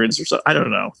insurance or something. I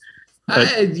don't know.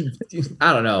 I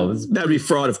don't know. That'd be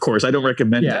fraud, of course. I don't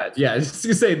recommend that. Yeah, it's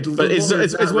to say, but it's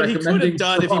what he could have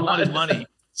done if he wanted money.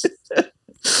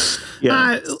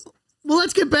 Yeah. Well,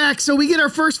 let's get back. So we get our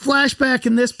first flashback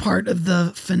in this part of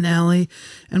the finale,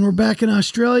 and we're back in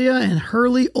Australia, and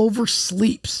Hurley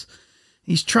oversleeps.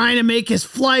 He's trying to make his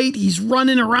flight. He's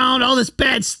running around. All this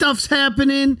bad stuff's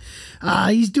happening.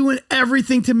 He's doing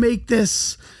everything to make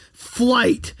this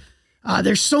flight.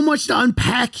 There's so much to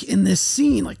unpack in this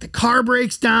scene. Like the car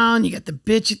breaks down. You got the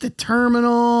bitch at the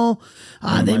terminal.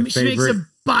 She makes him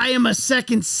buy him a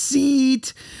second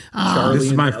seat. This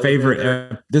is my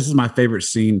favorite. This is my favorite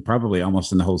scene, probably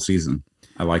almost in the whole season.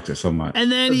 I liked it so much.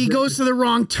 And then he goes to the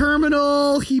wrong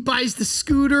terminal. He buys the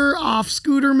scooter off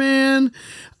Scooter Man,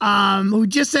 who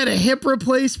just had a hip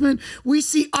replacement. We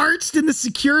see Arzt in the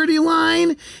security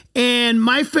line. And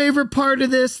my favorite part of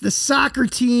this, the soccer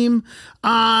team.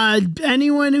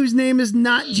 Anyone whose name is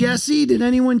not Jesse, did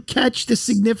anyone catch the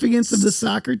significance of the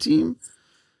soccer team?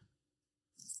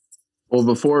 Well,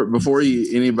 before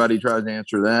anybody tries to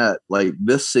answer that, like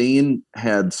this scene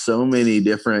had so many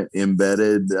different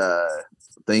embedded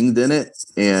things in it,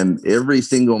 and every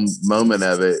single moment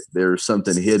of it, there's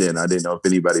something hidden. I didn't know if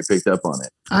anybody picked up on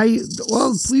it.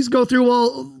 Please go through.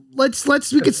 Well,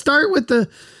 we could start with why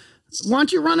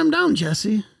don't you run them down,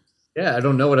 Jesse? Yeah, I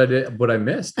don't know what I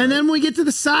missed. And then when we get to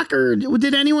the soccer,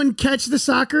 did anyone catch the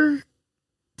soccer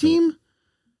team?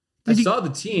 I saw the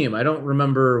team. I don't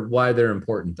remember why they're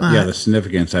important, though. Yeah, the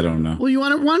significance, I don't know. Well, why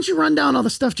don't you run down all the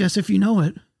stuff, Jess, if you know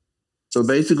it? So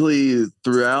basically,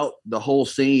 throughout the whole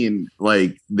scene,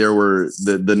 like there were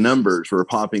the numbers were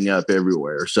popping up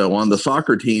everywhere. So on the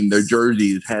soccer team, their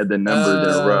jerseys had the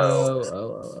numbers in a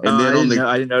row. And then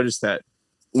I didn't notice that.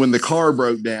 When the car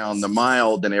broke down, the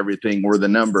miles and everything were the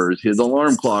numbers. His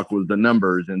alarm clock was the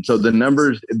numbers. And so the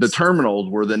numbers, the terminals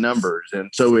were the numbers. And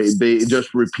so they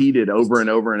just repeated over and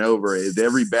over and over.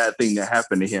 Every bad thing that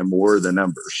happened to him were the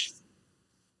numbers.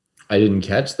 I didn't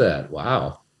catch that.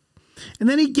 Wow. And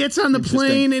then he gets on the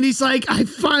plane and he's like, I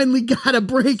finally got a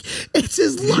break. It's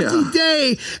his lucky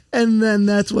day. And then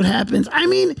that's what happens. I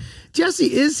mean,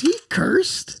 Jesse, is he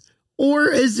cursed? Or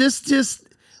is this just,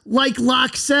 like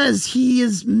Locke says, he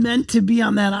is meant to be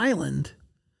on that island?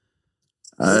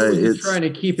 He's trying to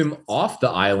keep him off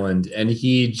the island, and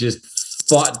he just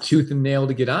fought tooth and nail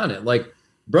to get on it. Like,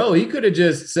 bro, he could have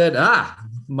just said,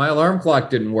 my alarm clock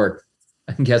didn't work.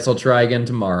 I guess I'll try again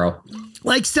tomorrow.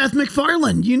 Like Seth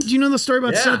MacFarlane. Do you know the story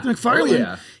about Seth MacFarlane? Oh,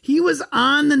 yeah. He was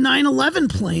on the 9/11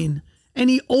 plane,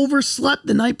 and he overslept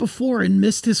the night before and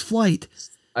missed his flight.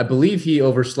 I believe he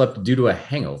overslept due to a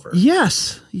hangover.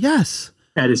 Yes.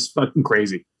 That is fucking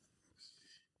crazy.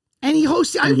 And he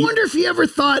hosted. I wonder if he ever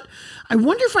thought, I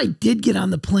wonder if I did get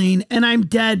on the plane and I'm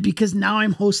dead because now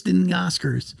I'm hosting the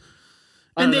Oscars.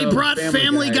 And they brought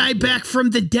Family Guy back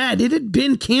from the dead. It had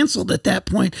been canceled at that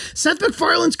point. Seth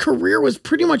MacFarlane's career was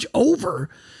pretty much over.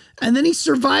 And then he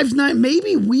survives night.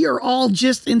 Maybe we are all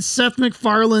just in Seth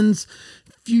MacFarlane's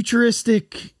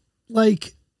futuristic,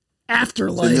 like,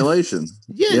 afterlife. Simulation.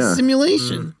 Yeah,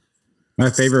 simulation. My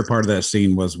favorite part of that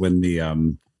scene was when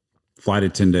the flight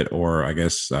attendant, or I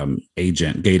guess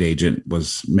gate agent,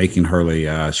 was making Hurley.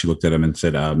 She looked at him and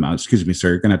said, "Excuse me, sir,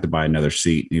 you're gonna have to buy another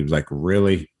seat." And he was like,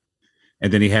 "Really?"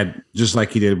 And then he had, just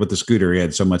like he did with the scooter, he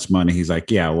had so much money. He's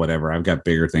like, "Yeah, whatever. I've got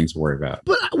bigger things to worry about."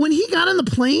 But when he got on the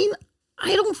plane,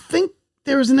 I don't think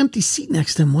there was an empty seat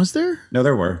next to him, was there? No,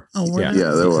 there were. Oh, yeah,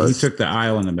 there was. He took the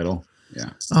aisle in the middle.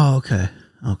 Yeah. Oh, okay.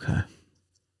 Okay.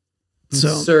 So,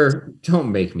 sir,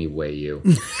 don't make me weigh you.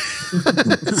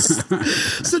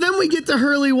 So then we get to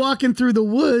Hurley walking through the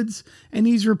woods, and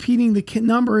he's repeating the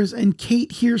numbers, and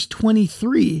Kate hears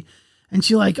 23, and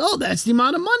she's like, "Oh, that's the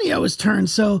amount of money I was turned."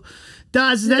 So,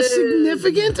 is that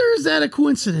significant, or is that a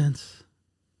coincidence?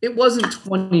 It wasn't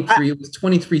 23. It was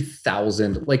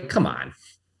 23,000. Like, come on.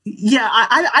 Yeah,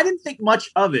 I didn't think much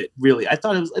of it, really. I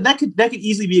thought it was that could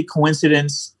easily be a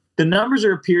coincidence. The numbers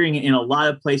are appearing in a lot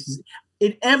of places.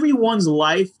 In everyone's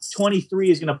life, 23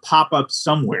 is going to pop up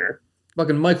somewhere.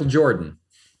 Fucking Michael Jordan.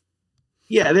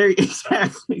 Yeah, there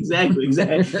exactly.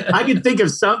 I can think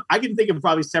of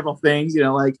probably several things,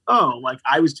 like, oh, like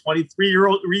I was 23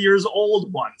 years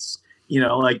old once.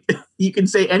 Like you can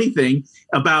say anything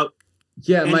about.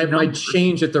 Yeah, my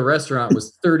change at the restaurant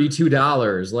was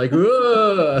 $32. Like,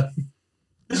 ugh.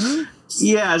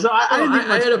 Yeah, so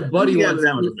I had a buddy once.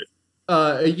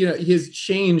 His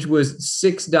change was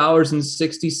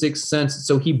 $6.66.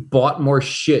 So he bought more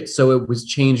shit, so it was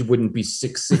change wouldn't be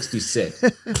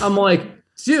 $6.66. I'm like,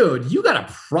 dude, you got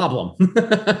a problem.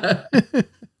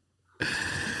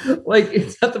 Like,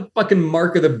 it's not the fucking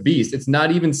mark of the beast. It's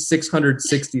not even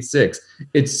 666.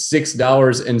 It's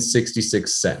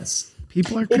 $6.66.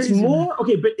 People are crazy. It's more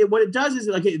okay, but what it does is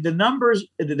like the numbers,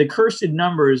 the cursed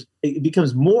numbers. It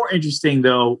becomes more interesting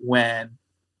though when,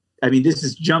 I mean, this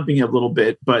is jumping a little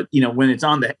bit, but when it's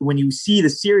when you see the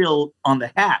cereal on the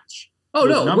hatch. Oh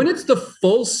no! When it's the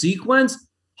full sequence,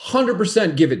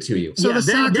 100% give it to you. So the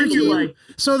soccer team.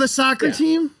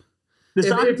 The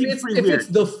soccer team. If it's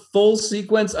the full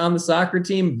sequence on the soccer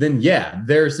team, then yeah,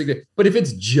 there's a good. But if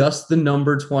it's just the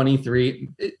number 23,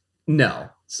 no,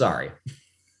 sorry.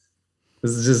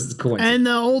 This is just coincidence. And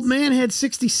the old man had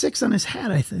 66 on his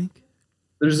hat, I think.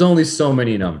 There's only so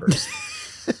many numbers.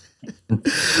 All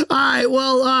right,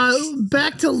 well,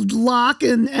 back to Locke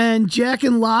and Jack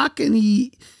and Locke, and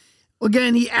he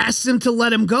asks him to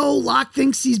let him go. Locke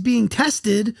thinks he's being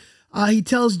tested. He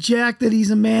tells Jack that he's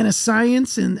a man of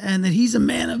science and that he's a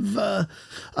man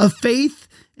of faith.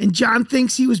 And John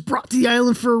thinks he was brought to the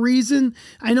island for a reason.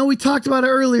 I know we talked about it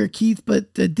earlier, Keith,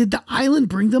 but did the island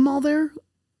bring them all there?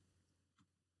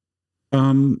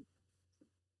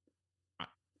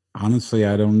 Honestly,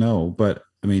 I don't know, but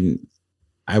I mean,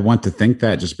 I want to think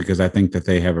that just because I think that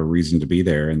they have a reason to be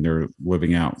there and they're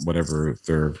living out whatever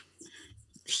they're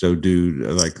so due,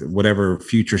 like whatever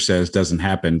future says doesn't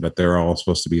happen, but they're all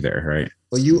supposed to be there, right?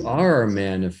 Well, you are a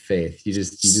man of faith. You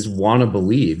just want to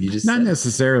believe. You just not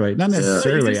necessarily. You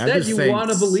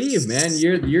want to believe, man.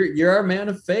 You're our man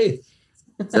of faith.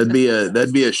 That'd be a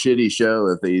shitty show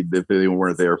if they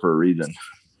weren't there for a reason.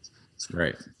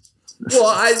 Right.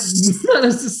 Well, not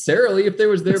necessarily. If they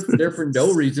was there for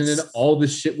no reason and all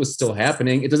this shit was still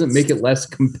happening, it doesn't make it less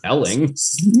compelling.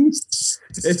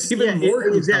 It's even more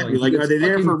exactly like, are they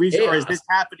there for a reason, or is this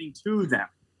happening to them?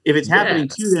 If it's happening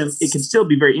to them, it can still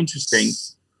be very interesting.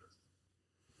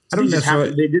 I don't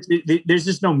necessarily. There's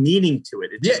just no meaning to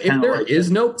it. If there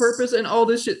is no purpose and all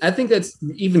this shit, I think that's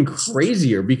even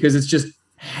crazier because it's just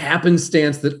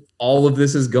happenstance that all of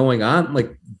this is going on.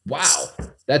 Like, wow.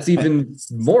 That's even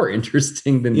more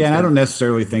interesting than. Yeah, I don't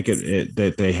necessarily think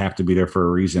that they have to be there for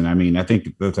a reason. I mean, I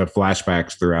think that the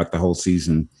flashbacks throughout the whole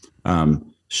season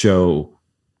show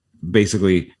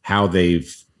basically how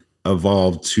they've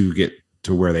evolved to get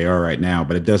to where they are right now.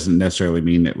 But it doesn't necessarily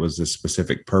mean it was a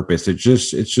specific purpose. It's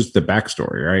just the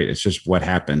backstory, right? It's just what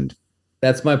happened.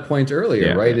 That's my point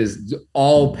earlier, right? Is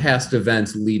all past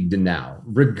events lead to now,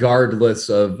 regardless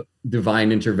of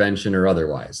divine intervention or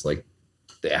otherwise. Like,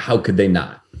 how could they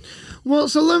not? Well,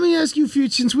 so let me ask you,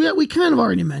 since we kind of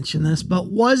already mentioned this, but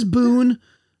was Boone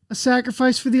a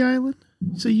sacrifice for the island?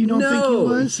 So you don't think he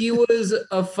was? He was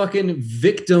a fucking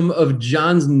victim of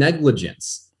John's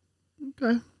negligence.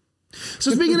 Okay.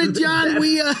 So speaking of John,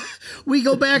 we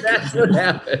go back. That's what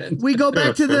happened. We go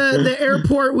back to the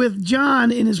airport with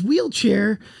John in his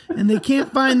wheelchair, and they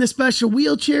can't find the special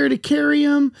wheelchair to carry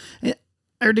him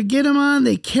or to get him on.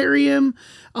 They carry him.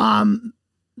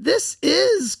 This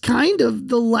is kind of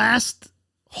the last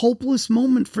hopeless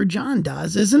moment for John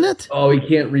Dawes, isn't it? Oh, he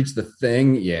can't reach the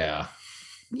thing. Yeah.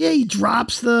 Yeah, he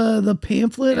drops the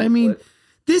pamphlet. I mean,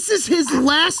 this is his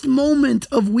last moment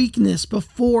of weakness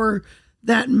before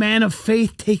that man of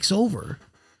faith takes over.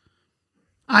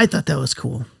 I thought that was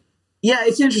cool. Yeah,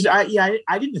 it's interesting.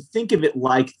 I didn't think of it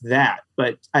like that,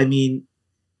 but I mean,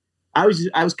 I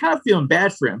was kind of feeling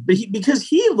bad for him, but because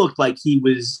he looked like he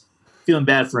was feeling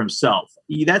bad for himself.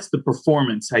 That's the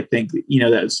performance, I think.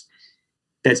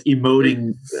 That's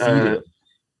emoting.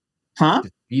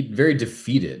 Very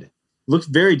defeated. Looks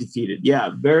very defeated.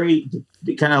 Yeah, very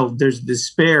kind of. There's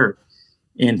despair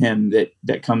in him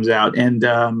that comes out, and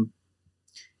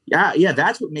yeah,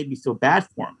 that's what made me feel bad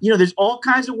for him. There's all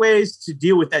kinds of ways to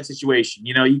deal with that situation.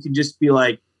 You can just be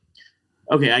like,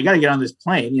 okay, I got to get on this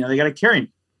plane. They got to carry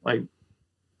me. Like,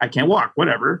 I can't walk.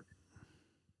 Whatever.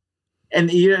 And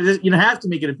you don't have to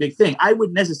make it a big thing. I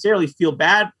wouldn't necessarily feel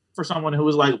bad for someone who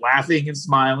was like laughing and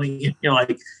smiling,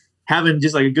 like having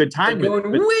just like a good time with it.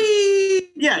 But, wee!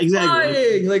 Yeah, exactly.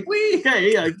 Flying, like wee!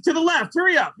 Okay, yeah, to the left.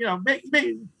 Hurry up! Make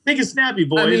it snappy,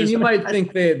 boys. I mean, you might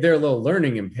think they're a little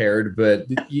learning impaired, but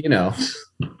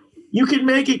you can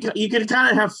make it. You can kind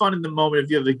of have fun in the moment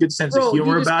if you have a good sense of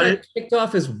humor about it. Kicked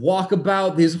off his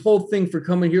walkabout, his whole thing for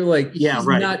coming here. Like, he's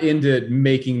not into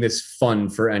making this fun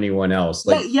for anyone else.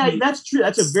 Like, yeah, that's true.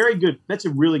 That's a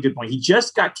really good point. He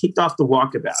just got kicked off the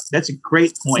walkabout. That's a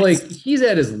great point. Like, he's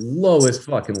at his lowest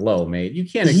fucking low, mate. You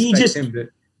can't expect him to.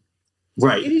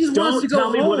 Right. He just wants to go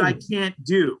tell me home. what I can't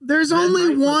do. There's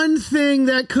only one thing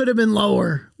that could have been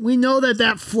lower. We know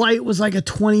that flight was like a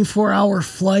 24-hour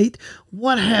flight.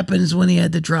 What happens when he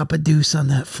had to drop a deuce on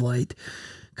that flight?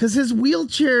 Because his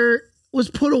wheelchair was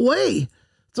put away.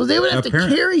 So they would have to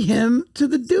carry him to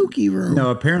the dookie room.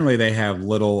 No, apparently they have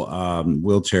little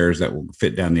wheelchairs that will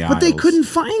fit down the aisles. But they couldn't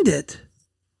find it.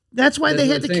 That's why they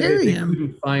had to carry him. They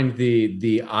couldn't find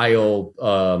the aisle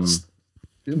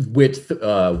width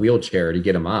wheelchair to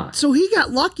get him on. So he got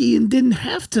lucky and didn't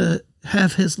have to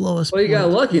have his lowest point. He got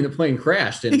lucky and the plane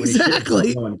crashed. And exactly. When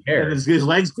he no one cared. And his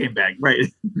legs came back. Right.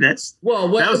 That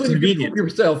was convenient. You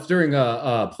yourself during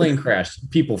a plane crash,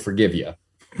 people forgive you.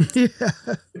 Yeah.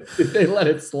 They let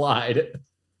it slide.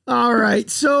 All right.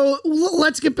 So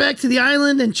let's get back to the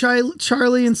island, and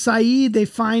Charlie and Saeed, they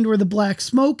find where the black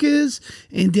smoke is,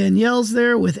 and Danielle's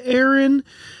there with Aaron.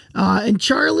 And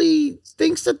Charlie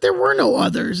thinks that there were no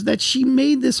others, that she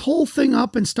made this whole thing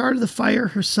up and started the fire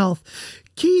herself.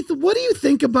 Keith, what do you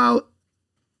think about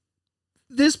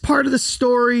this part of the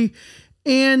story?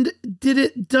 And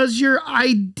does your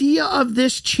idea of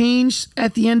this change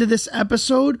at the end of this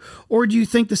episode, or do you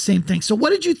think the same thing? So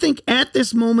what did you think at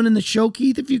this moment in the show,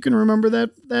 Keith, if you can remember that?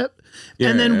 Yeah,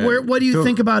 and then what do you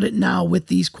think about it now with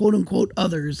these quote unquote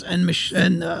others and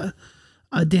Danielle?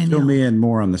 Fill me in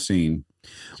more on the scene.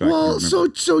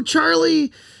 So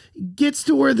Charlie gets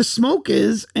to where the smoke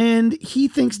is, and he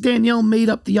thinks Danielle made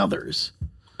up the others.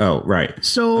 Oh, right.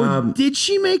 So did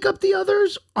she make up the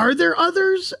others? Are there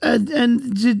others?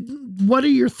 What are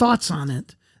your thoughts on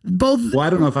it? Both. Well, I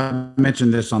don't know if I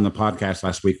mentioned this on the podcast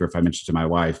last week or if I mentioned it to my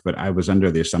wife, but I was under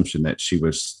the assumption that she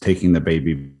was taking the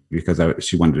baby because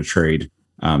she wanted to trade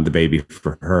the baby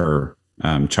for her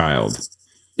child.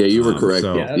 Yeah, you were correct.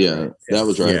 That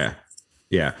was right.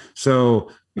 Yeah.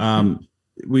 So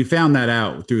we found that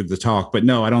out through the talk, but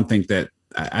no, I don't think that.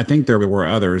 I think there were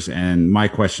others, and my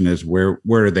question is, where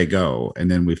did they go?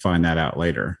 And then we find that out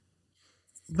later.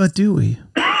 But do we?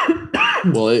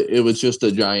 Well, it was just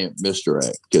a giant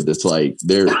misdirect because it's like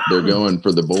they're going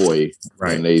for the boy,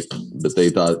 right? And they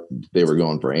thought they were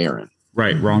going for Aaron,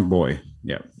 right? Wrong boy.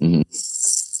 Yeah. Mm-hmm.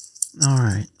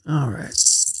 All right.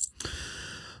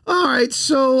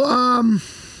 So,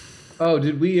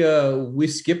 did we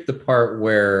skip the part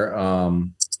where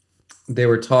they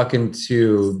were talking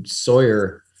to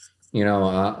Sawyer,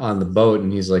 on the boat,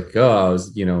 and he's like,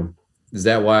 is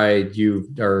that why you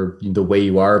are the way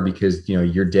you are? Because,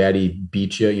 your daddy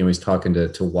beat you. He's talking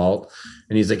to Walt,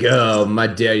 and he's like, oh, my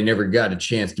daddy never got a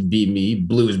chance to beat me. He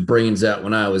blew his brains out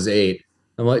when I was 8.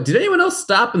 I'm like, did anyone else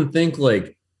stop and think,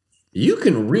 like, you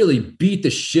can really beat the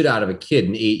shit out of a kid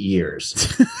in 8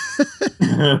 years?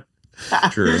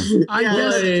 True.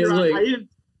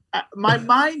 My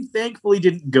mind thankfully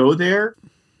didn't go there.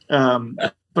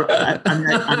 But I'm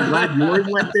glad yours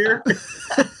went there.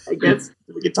 guess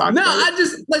we could talk. No, about I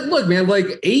just like look, man.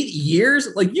 Like 8 years,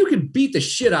 like you can beat the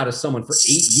shit out of someone for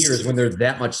 8 years when they're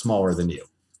that much smaller than you.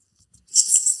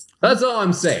 That's all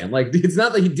I'm saying. Like it's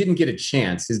not that he didn't get a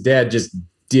chance. His dad just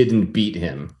didn't beat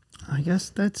him. I guess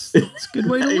that's a good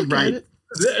way to look at it.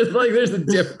 There's a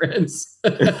difference.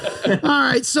 All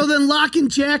right, so then Locke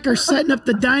and Jack are setting up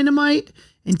the dynamite,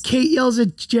 and Kate yells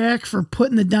at Jack for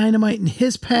putting the dynamite in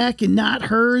his pack and not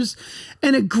hers.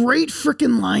 And a great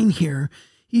freaking line here.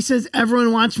 He says,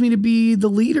 everyone wants me to be the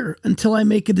leader until I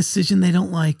make a decision they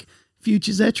don't like. Fuchs,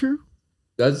 is that true?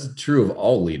 That's true of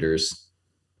all leaders.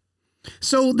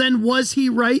 So then was he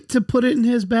right to put it in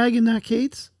his bag and not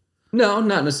Kate's? No,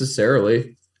 not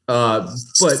necessarily. But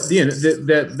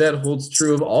that holds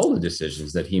true of all the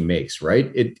decisions that he makes,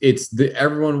 right?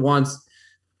 Everyone wants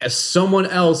someone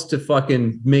else to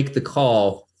fucking make the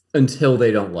call until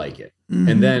they don't like it. Mm-hmm.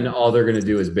 And then all they're going to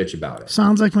do is bitch about it.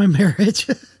 Sounds like my marriage.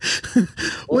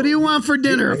 What do you want for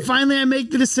dinner? Finally, I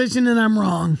make the decision and I'm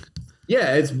wrong.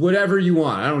 Yeah, it's whatever you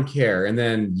want. I don't care. And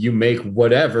then you make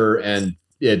whatever and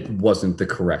it wasn't the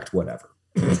correct whatever.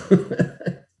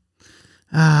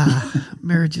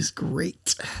 Marriage is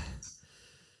great.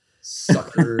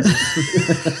 Suckers.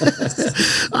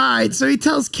 All right, so he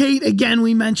tells Kate, again,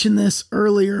 we mentioned this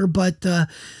earlier, but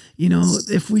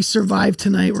if we survive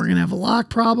tonight, we're gonna have a Locke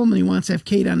problem, and he wants to have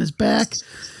Kate on his back.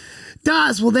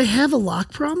 Daz, will they have a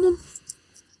Locke problem?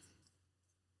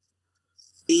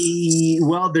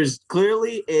 Well, there's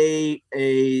clearly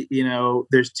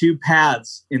there's two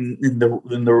paths in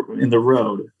the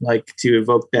road, like to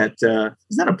evoke that.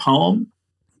 Is that a poem?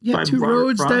 Yeah, two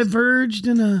roads diverged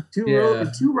in a two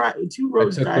roads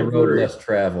I took diverged. the road less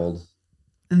traveled,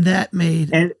 and that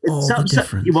made all the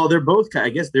difference. Well, they're both. I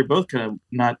guess they're both kind of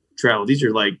not traveled. These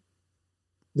are like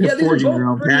forging their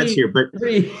own paths here, but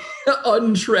pretty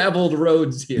untraveled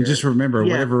roads here. And just remember,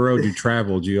 whatever road you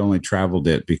traveled, you only traveled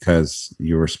it because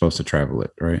you were supposed to travel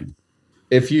it, right?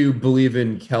 If you believe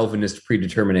in Calvinist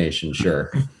predetermination,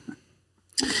 sure.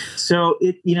 So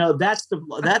that's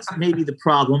maybe the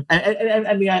problem. And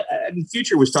I mean,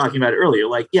 Future was talking about it earlier.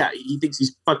 Like, yeah, he thinks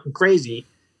he's fucking crazy,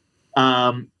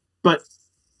 but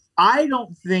I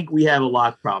don't think we have a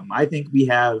Locke problem. I think we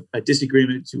have a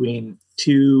disagreement between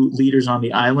two leaders on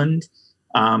the island,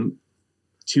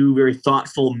 two very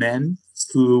thoughtful men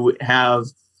who have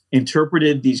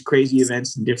interpreted these crazy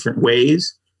events in different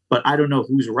ways. But I don't know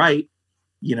who's right.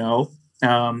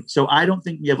 So I don't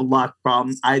think we have a Locke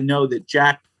problem. I know that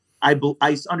Jack, I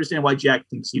understand why Jack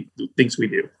thinks we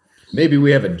do. Maybe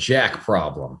we have a Jack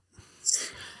problem.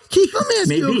 Keith, let me ask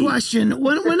you a question.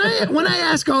 When I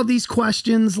ask all these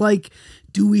questions, like,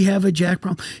 do we have a Jack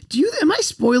problem? Am I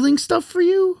spoiling stuff for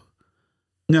you?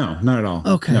 No, not at all.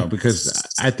 Okay. No,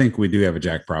 because I think we do have a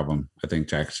Jack problem. I think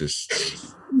Jack's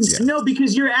just... Yeah. No,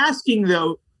 because you're asking,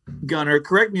 though, Gunnar,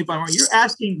 correct me if I'm wrong, you're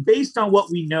asking based on what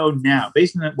we know now,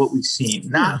 based on what we've seen,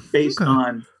 not based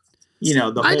on, the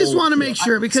whole... I just want to make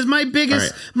sure, because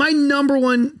my number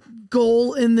one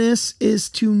goal in this is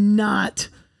to not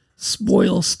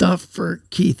spoil stuff for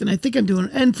Keith, and I think I'm doing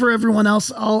it, and for everyone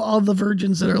else, all the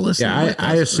virgins that are listening. Yeah,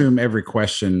 I assume every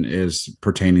question is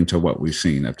pertaining to what we've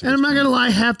seen up to. And I'm not gonna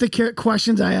lie, half the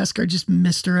questions I ask are just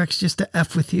misdirects, just to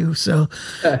F with you. So,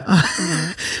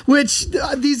 which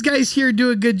these guys here do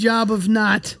a good job of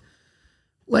not.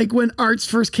 Like when Arts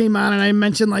first came out, and I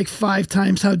mentioned like 5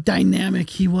 times how dynamic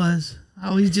he was.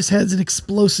 How he just has an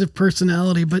explosive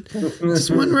personality, but just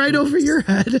went right over your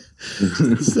head.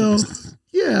 So.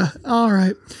 Yeah. All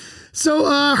right. So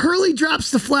Hurley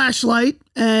drops the flashlight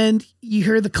and you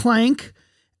hear the clank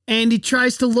and he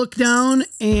tries to look down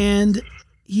and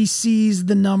he sees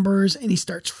the numbers and he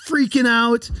starts freaking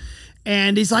out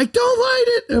and he's like, don't light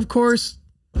it. And of course,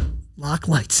 Locke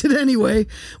lights it anyway.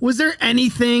 Was there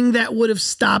anything that would have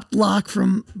stopped Locke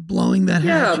from blowing that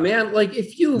hatch? Yeah, man. Like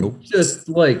if you just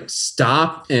like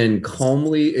stop and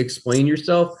calmly explain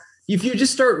yourself, if you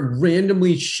just start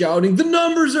randomly shouting, the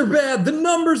numbers are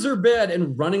bad,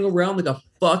 and running around like a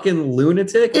fucking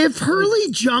lunatic. If Hurley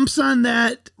jumps on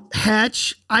that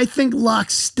hatch, I think Locke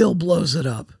still blows it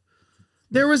up.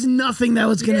 There was nothing that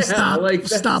was going to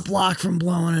stop Locke from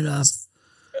blowing it up.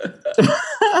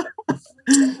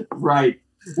 Right.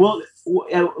 Well,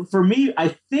 for me,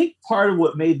 I think part of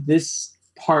what made this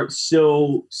part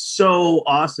so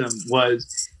awesome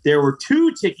was there were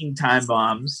 2 ticking time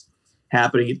bombs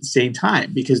happening at the same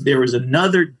time, because there was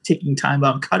another ticking time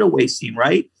bomb cutaway scene,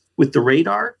 right, with the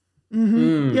radar.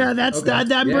 Mm-hmm. Yeah, that's okay.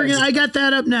 that. I got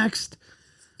that up next.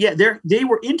 Yeah, they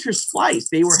were interspliced.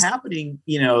 They were happening.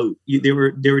 They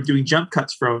were doing jump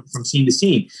cuts from scene to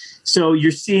scene. So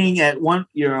you're seeing at one,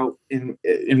 in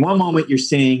one moment you're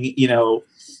seeing,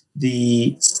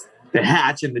 the the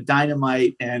hatch and the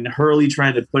dynamite and Hurley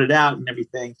trying to put it out and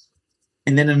everything.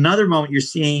 And then another moment you're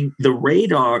seeing the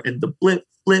radar and the blip,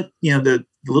 the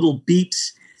little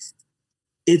beeps.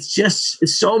 It's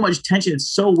so much tension. It's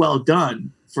so well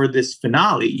done for this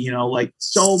finale, like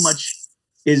so much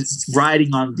is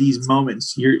riding on these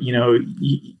moments.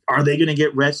 Are they going to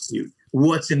get rescued?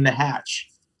 What's in the hatch?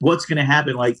 What's going to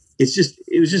happen? Like,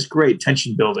 it was just great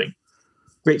tension building,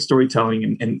 great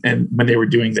storytelling. And when they were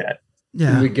doing that.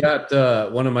 Yeah. We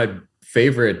got one of my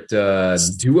favorite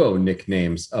duo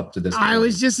nicknames up to this point. I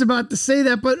was just about to say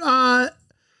that, but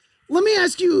let me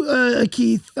ask you,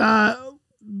 Keith, had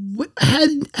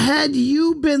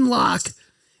you been Locke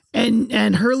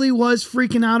and Hurley was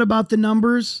freaking out about the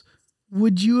numbers,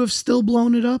 would you have still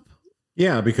blown it up?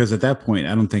 Yeah, because at that point,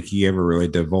 I don't think he ever really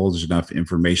divulged enough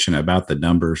information about the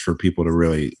numbers for people to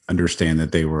really understand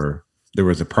that there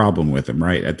was a problem with him,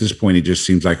 right? At this point, he just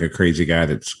seems like a crazy guy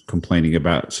that's complaining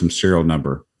about some serial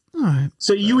number. All right.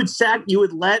 So you would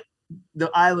let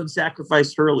the island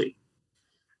sacrifice Hurley?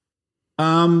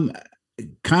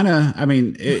 Kind of. I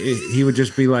mean, he would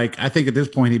just be like, I think at this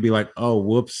point he'd be like, "Oh,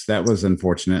 whoops, that was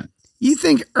unfortunate." You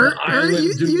think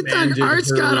you think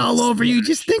Art's got all over you?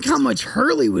 Just think how much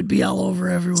Hurley would be all over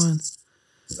everyone.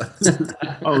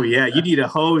 Oh yeah, you need to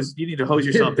hose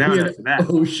yourself down after that.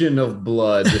 Ocean of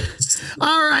blood.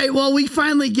 All right, well, we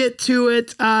finally get to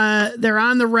it. They're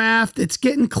on the raft. It's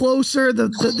getting closer.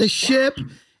 The ship,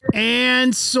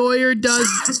 and Sawyer does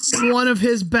one of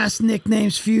his best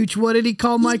nicknames. Fuge. What did he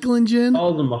call Michael and Jin?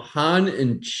 Called them Han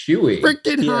and Chewie.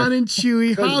 Freaking Han and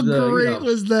Chewie. How great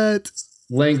was that?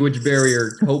 Language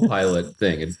barrier co-pilot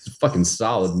thing. It's fucking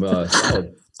solid.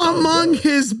 Among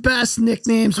his best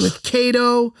nicknames with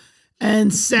Kato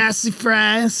and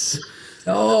Sassafras.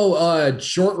 Oh,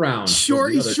 Short Round.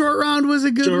 Short Round was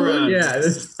a good one. Yeah,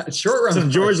 Short Round. Some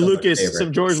George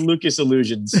Lucas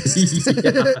illusions.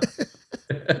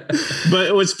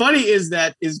 But what's funny is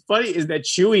that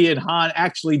Chewie and Han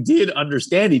actually did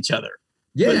understand each other.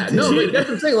 Yeah, that's what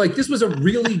I'm saying. Like, this was a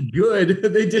really good.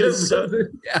 They did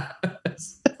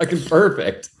fucking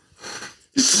perfect.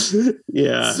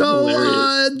 Yeah.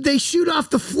 So they shoot off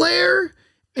the flare,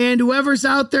 and whoever's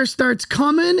out there starts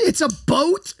coming. It's a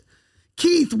boat.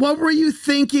 Keith, what were you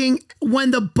thinking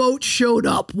when the boat showed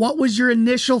up? What was your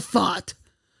initial thought?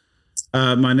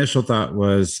 My initial thought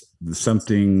was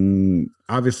something.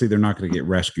 Obviously, they're not going to get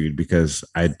rescued because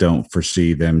I don't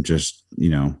foresee them just,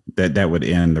 that would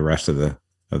end the rest of the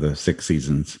 6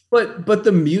 seasons. But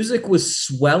the music was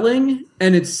swelling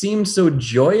and it seemed so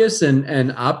joyous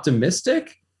and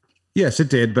optimistic. Yes, it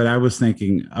did. But I was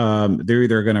thinking they're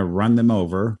either going to run them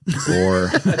over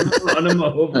or run them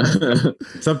over.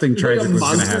 Something tragic was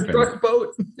going to happen. Truck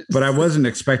boat. But I wasn't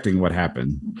expecting what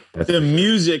happened. The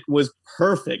music was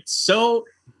perfect.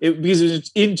 Because it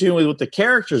was in tune with what the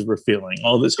characters were feeling.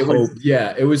 All this hope.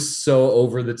 It was so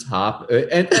over the top,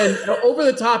 and over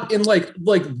the top in like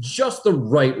just the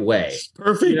right way.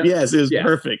 Perfect. Yes, it was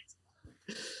perfect.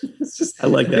 I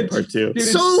like that part too. Dude,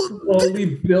 so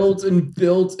slowly built and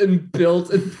built and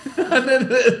built, and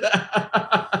then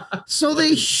so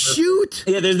they shoot.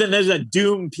 Yeah, there's a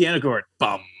doom piano chord.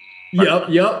 Bum. Yep.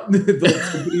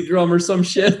 The drum or some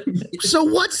shit. So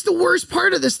what's the worst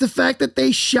part of this? The fact that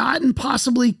they shot and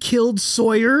possibly killed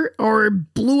Sawyer or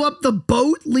blew up the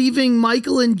boat, leaving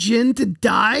Michael and Jin to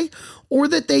die, or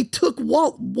that they took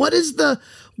Walt? What is the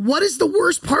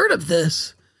worst part of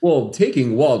this? Well,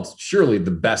 taking Walt's surely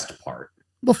the best part.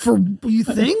 Well, you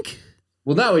think?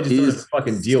 Well, now we just don't have to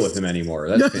fucking deal with him anymore.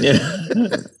 That's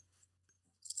fantastic.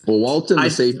 Well, Walt's in the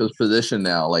safest position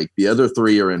now. Like, the other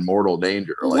 3 are in mortal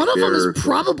danger. One of them is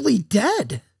probably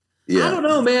dead. Yeah. I don't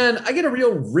know, man. I get a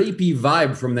real rapey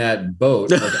vibe from that boat.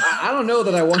 Like, I don't know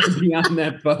that I want to be on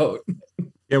that boat.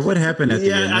 Yeah, what happened at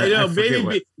the end? Yeah, I know.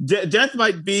 Maybe death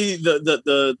might be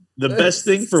the best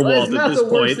thing for Walt at this point. It's not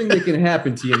the worst thing that can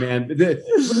happen to you, man.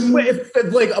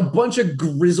 If like a bunch of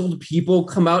grizzled people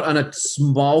come out on a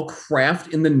small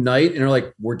craft in the night and are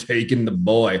like, "We're taking the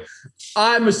boy,"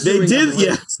 I'm assuming they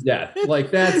did. Yeah,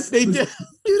 like that's they did.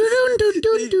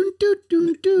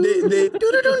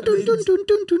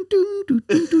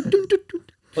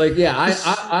 Like, yeah,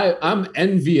 I'm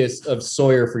envious of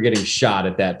Sawyer for getting shot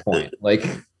at that point. Like,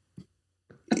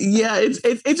 yeah,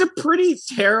 it's a pretty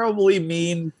terribly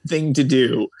mean thing to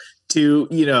do, to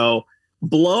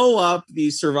blow up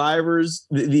these survivors,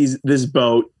 this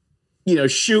boat,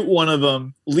 shoot one of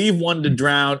them, leave one to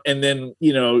drown, and then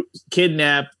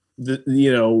kidnap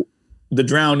the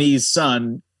drownee's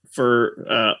son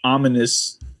for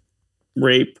ominous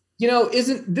rape.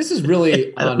 This is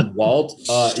really on Walt.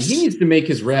 He needs to make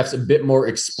his rafts a bit more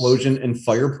explosion and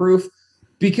fireproof.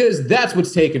 because that's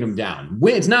what's taking him down.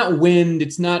 It's not wind,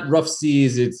 it's not rough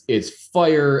seas, it's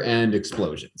fire and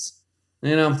explosions.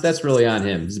 You know, that's really on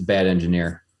him. He's a bad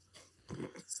engineer.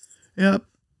 Yep.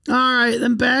 All right,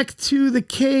 then back to the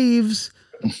caves.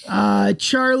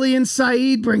 Charlie and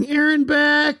Saeed bring Aaron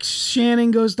back.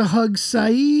 Shannon goes to hug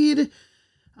Saeed.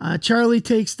 Charlie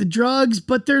takes the drugs,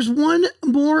 but there's one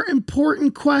more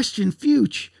important question,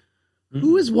 Fuchs.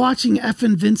 Who is watching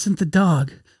effing Vincent the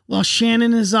dog while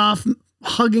Shannon is off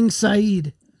hugging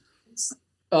Saeed?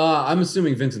 I'm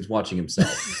assuming Vincent's watching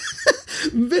himself.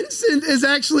 Vincent is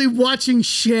actually watching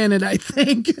Shannon, I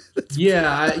think.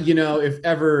 Yeah, if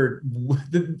ever,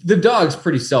 the dog's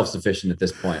pretty self-sufficient at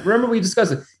this point. Remember we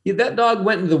discussed it. That dog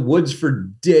went into the woods for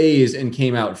days and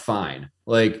came out fine.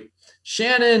 Like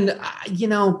Shannon,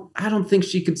 I don't think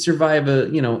she could survive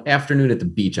a, afternoon at the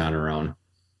beach on her own.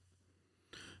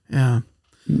 Yeah.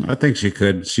 I think she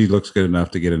could. She looks good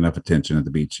enough to get enough attention at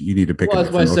the beach. You need to pick a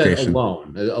different location. That's why I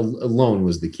said alone. Alone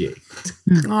was the key.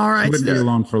 All right. Wouldn't be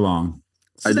alone for long.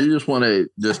 I do just want to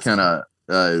kind of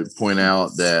point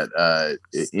out that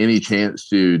any chance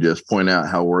to just point out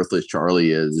how worthless Charlie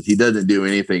is. If he doesn't do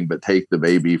anything but take the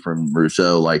baby from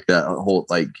Rousseau, like that whole,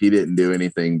 like he didn't do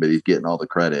anything, but he's getting all the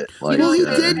credit. Like, well, he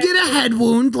did get a head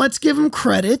wound. Let's give him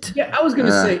credit. Yeah, I was going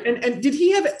to say, and did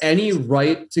he have any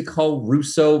right to call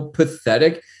Rousseau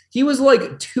pathetic? He was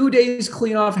like 2 days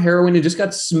clean off heroin and just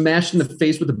got smashed in the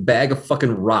face with a bag of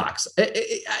fucking rocks.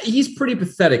 He's pretty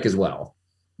pathetic as well.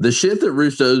 The shit that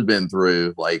Rousseau's been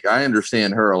through, like, I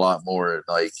understand her a lot more.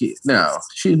 Like, no,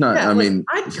 she's not. Yeah, I mean,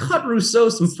 I'd cut Rousseau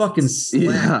some fucking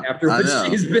slack after what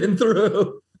she's been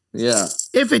through. Yeah.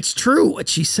 If it's true what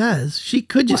she says, she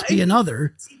could just be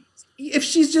another. If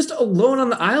she's just alone on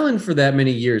the island for that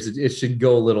many years, it should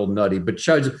go a little nutty. But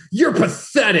Charlie's, you're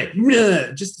pathetic.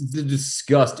 Just the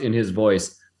disgust in his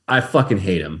voice. I fucking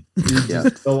hate him. Yeah.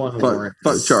 So unwarranted.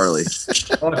 Fuck Charlie.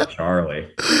 Fuck Charlie.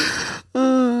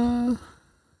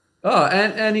 Oh,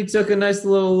 and he took a nice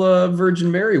little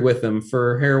Virgin Mary with him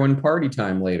for heroin party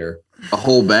time later. A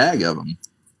whole bag of them.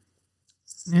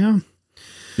 Yeah.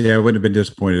 Yeah, I wouldn't have been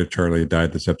disappointed if Charlie had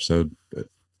died this episode. But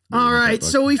all right,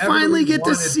 so we finally get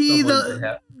to see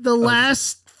the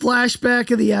last flashback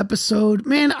of the episode.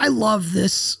 Man, I love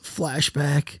this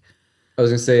flashback. I was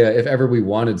going to say, if ever we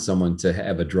wanted someone to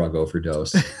have a drug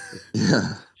overdose.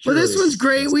 Yeah. But this one's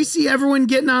great. We see everyone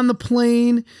getting on the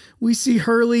plane. We see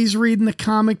Hurley's reading the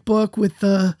comic book with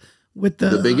the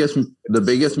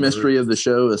biggest mystery of the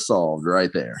show is solved right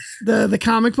there. The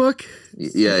comic book.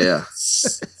 Yeah.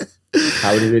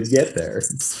 How did it get there?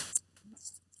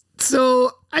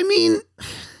 So I mean,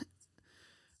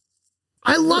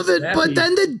 I love it, but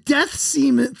then the death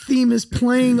theme is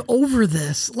playing over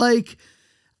this. Like,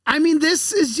 I mean,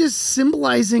 this is just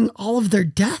symbolizing all of their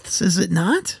deaths, is it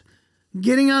not?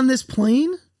 Getting on this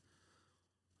plane?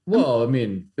 Well, I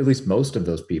mean, at least most of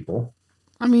those people.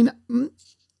 I mean,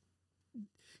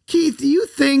 Keith, do you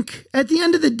think at the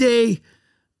end of the day,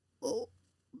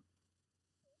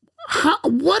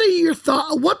 what are your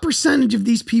thoughts? What percentage of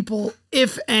these people,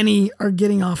 if any, are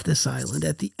getting off this island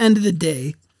at the end of the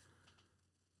day?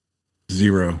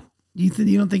 0. You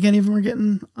don't think any of them are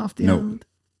getting off the island?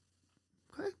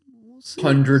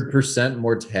 100%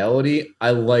 mortality.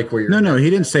 I like where you're. No, he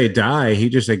didn't say die. He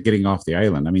just said getting off the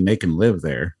island. I mean, they can live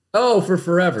there. Oh, for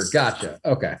forever. Gotcha.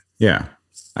 Okay. Yeah,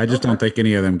 I just don't think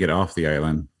any of them get off the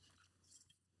island.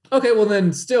 Okay, well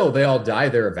then, still they all die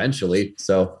there eventually.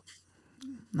 So,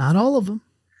 not all of them.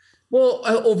 Well,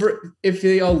 if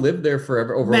they all live there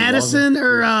forever, over Madison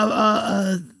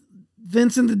or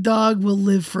Vincent the dog will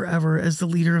live forever as the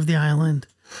leader of the island.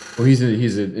 Well, he's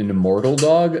an immortal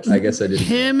dog. I guess I didn't.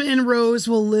 Him and Rose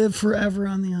will live forever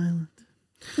on the island.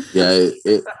 Yeah,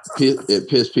 it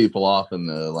pissed people off in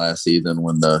the last season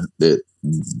when it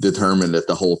determined that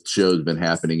the whole show's been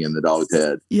happening in the dog's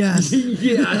head. Yes.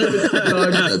 Yeah.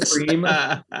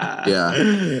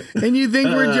 And you think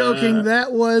we're joking?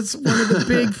 That was one of the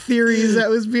big theories that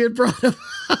was being brought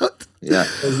about. Yeah,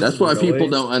 that's why people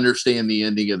don't understand the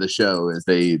ending of the show. Is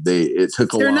it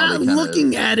took a while. They're not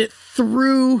looking at it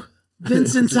through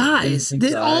Vincent's eyes.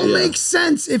 It all makes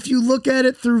sense if you look at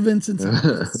it through Vincent's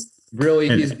eyes. Really,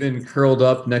 he's been curled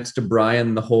up next to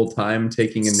Brian the whole time,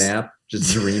 taking a nap,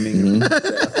 just dreaming.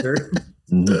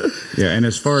 Yeah, and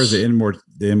as far as the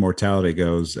immortality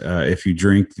goes, if you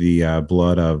drink the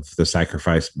blood of the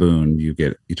sacrificed Boone, you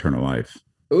get eternal life.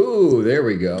 Ooh, there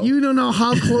we go. You don't know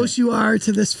how close you are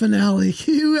to this finale.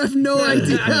 You have no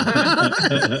idea.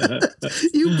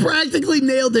 You practically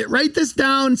nailed it. Write this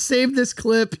down, save this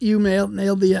clip. You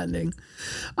nailed the ending.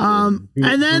 And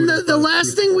then the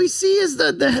last thing we see is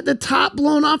the top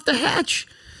blown off the hatch.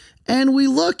 and we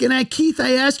look, and Keith,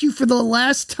 I ask you for the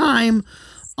last time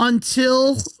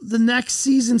until the next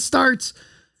season starts,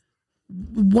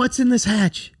 what's in this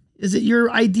hatch? Is it your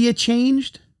idea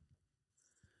changed?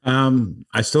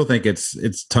 I still think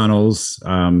it's tunnels,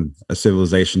 a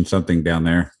civilization, something down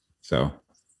there. So,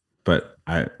 but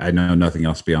I know nothing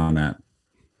else beyond that.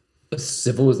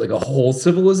 Like a whole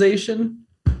civilization?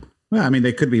 Well, I mean,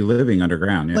 they could be living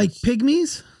underground. Yes. Like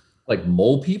pygmies? Like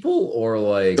mole people or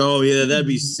like... Oh, yeah, that'd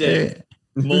be sick.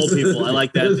 Mole people. I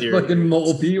like that theory. Fucking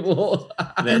mole people.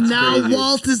 And now crazy.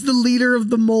 Walt is the leader of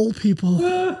the mole people.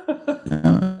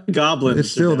 Goblins.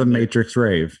 It's still the Matrix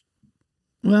rave.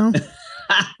 Well...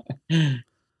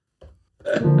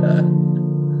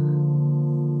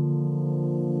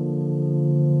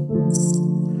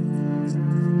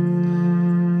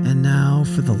 And now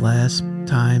for the last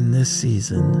time this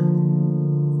season,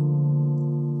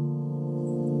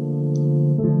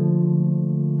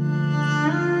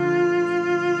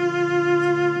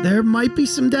 there might be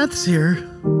some deaths here.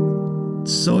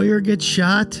 Sawyer gets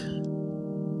shot.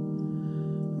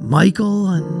 Michael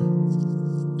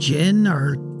and Jen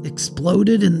are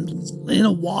exploded in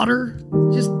a water,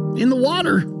 just in the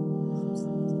water.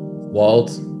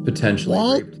 Walt potentially.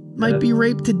 Walt might be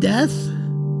raped to death.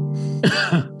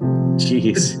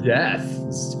 Jeez, death.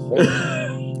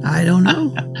 I don't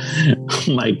know.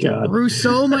 Oh my God.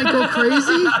 Rousseau might go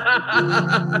crazy.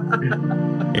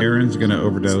 Aaron's gonna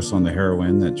overdose on the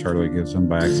heroin that Charlie gives him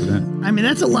by accident. I mean,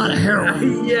 that's a lot of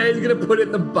heroin. Yeah, he's gonna put it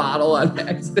in the bottle on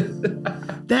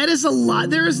accident. That is a lot.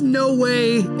 There is no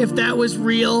way, if that was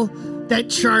real, that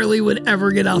Charlie would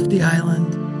ever get off the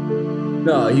island.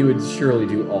 No, he would surely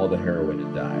do all the heroin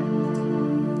and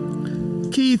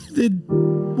die. Keith,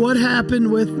 what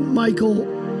happened with Michael,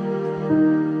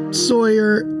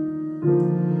 Sawyer,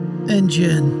 and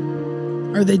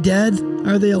Jen? Are they dead?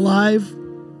 Are they alive?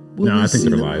 No, I think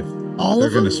they're alive. All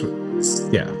of them?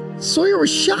 Yeah. Sawyer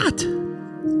was shot.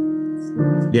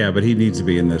 Yeah, but he needs to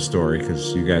be in this story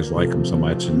because you guys like him so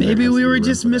much. And maybe we were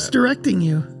just misdirecting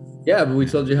you. Yeah, but we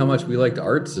told you how much we liked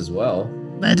Arts as well.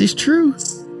 That is true.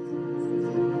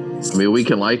 I mean, we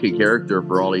can like a character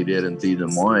for all he did in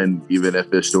season 1, even if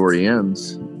his story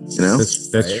ends. You know,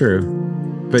 that's right. True.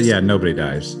 But yeah, nobody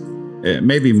dies.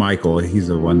 Maybe Michael. He's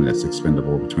the one that's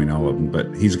expendable between all of them,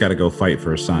 but he's got to go fight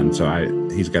for his son, so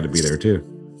he's got to be there too.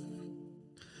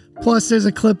 Plus, there's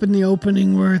a clip in the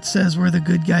opening where it says we're the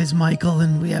good guys, Michael,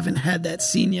 and we haven't had that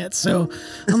scene yet. So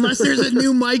unless there's a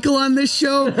new Michael on this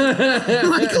show,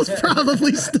 Michael's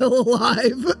probably still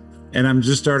alive. And I'm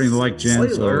just starting to like Jen,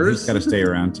 so he's got to stay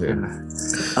around too.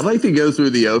 I'd like to go through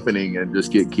the opening and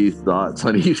just get Keith's thoughts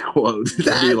on each quote.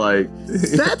 Be like,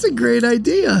 that's a great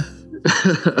idea.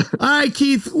 All right,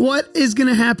 Keith, what is going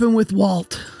to happen with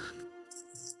Walt?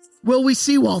 Will we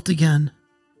see Walt again?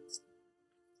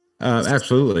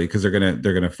 Absolutely, because they're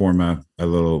gonna form a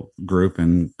little group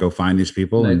and go find these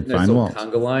people and find Walt.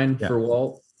 Conga line for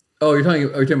Walt. Oh, you're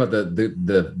talking about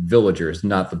the villagers,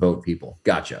 not the boat people.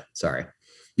 Gotcha. Sorry.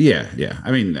 Yeah.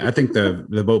 I mean, I think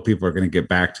the boat people are going to get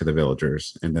back to the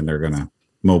villagers, and then they're going to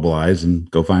mobilize and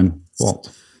go find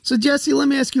Walt. So, Jesse, let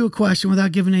me ask you a question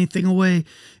without giving anything away.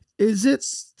 Is it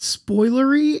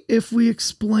spoilery if we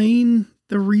explain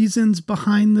the reasons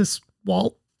behind this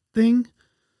Walt thing?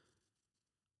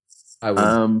 I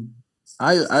wouldn't.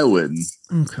 I wouldn't.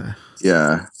 Okay.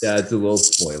 Yeah. Yeah, it's a little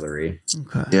spoilery.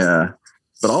 Okay. Yeah.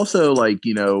 But also, like,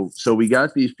 so we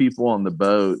got these people on the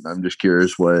boat. I'm just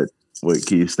curious what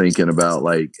Keith's thinking about,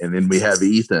 like, and then we have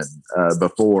Ethan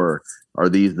before. Are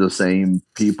these the same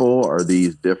people? Are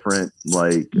these different,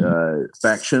 like,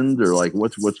 factions, or like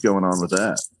what's going on with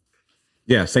that?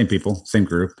 Yeah, same people, same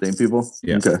group. Same people?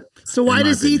 Yeah. Okay. So why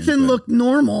does Ethan look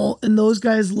normal and those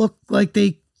guys look like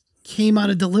they came out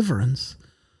of Deliverance?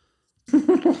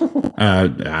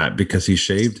 Because he's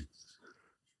shaved.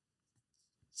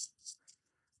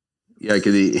 Yeah,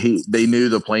 because they knew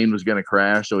the plane was going to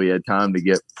crash, so he had time to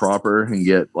get proper and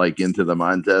get like into the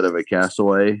mindset of a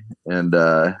castaway, and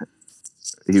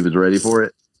he was ready for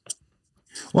it.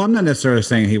 Well, I'm not necessarily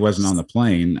saying he wasn't on the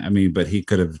plane. I mean, but he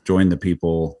could have joined the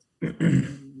people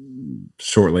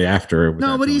shortly after.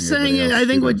 No, what he's saying is, I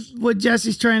think what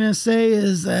Jesse's trying to say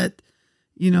is that,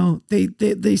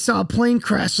 they saw a plane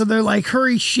crash, so they're like,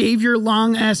 hurry, shave your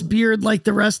long ass beard like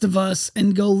the rest of us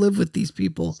and go live with these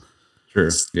people. True.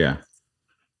 Yeah.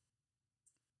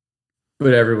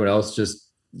 But everyone else just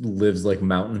lives like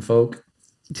mountain folk.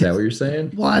 Is that what you're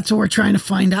saying? Well, that's what we're trying to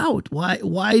find out.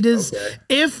 Why does,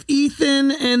 if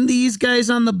Ethan and these guys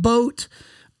on the boat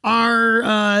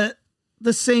are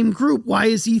the same group, why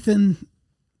is Ethan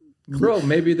Bro,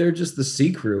 maybe they're just the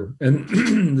Sea Crew, and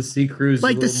the Sea Crew's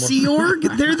like the Sea Org.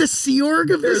 They're the Sea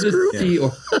Org of this group.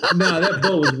 No, that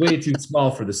boat was way too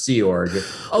small for the Sea Org.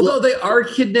 Although they are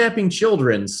kidnapping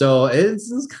children, so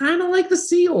it's kind of like the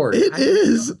Sea Org. It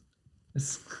is.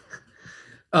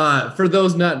 For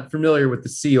those not familiar with the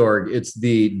Sea Org, it's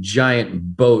the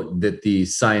giant boat that the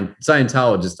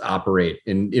Scientologists operate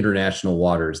in international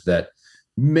waters that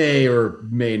may or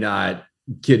may not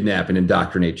kidnap and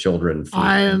indoctrinate children.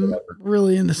 I am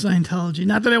really into Scientology.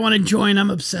 Not that I want to join. I'm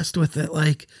obsessed with it.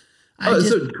 Like,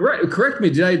 so correct me.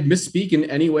 Did I misspeak in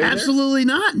any way? Absolutely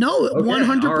not. No,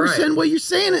 100% what you're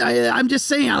saying. I'm just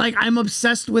saying, I'm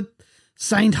obsessed with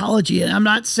Scientology, and I'm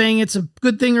not saying it's a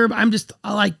good thing, or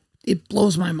it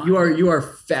blows my mind. You are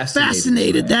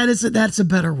fascinated. That's a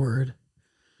better word.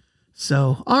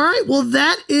 So, all right. Well,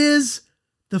 that is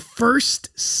the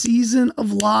first season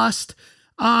of Lost.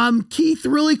 Keith,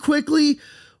 really quickly,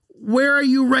 where are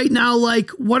you right now?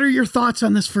 Like, what are your thoughts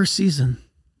on this first season?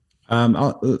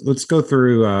 Let's go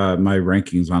through my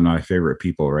rankings on my favorite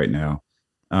people right now.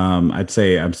 I'd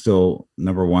say I'm still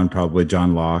number one, probably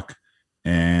John Locke,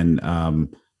 and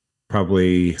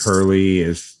probably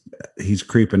Hurley he's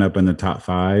creeping up in the top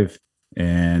 5,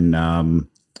 and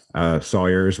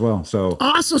Sawyer as well. So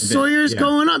Sawyer's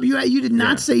going up. You did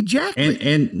not say Jack,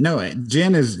 and no,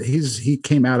 Jen he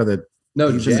came out of the. No,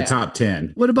 he's in the top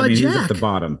 10. What about Jack? He's at the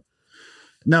bottom.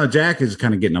 No, Jack is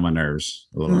kind of getting on my nerves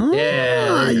a little.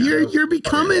 You're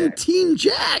becoming Team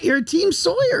Jack. You're Team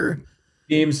Sawyer.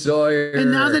 Team Sawyer.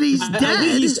 And now that he's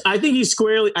dead, I think he's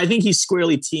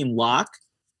squarely Team Locke.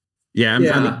 Yeah,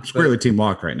 I'm squarely Team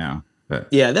Locke right now. But.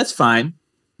 Yeah, that's fine.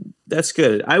 That's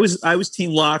good. I was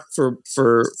Team Locke for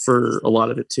a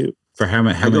lot of it too. For how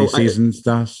many seasons,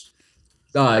 Das?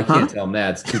 I can't tell him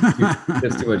that.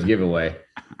 That's too much giveaway.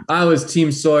 I was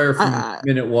Team Sawyer from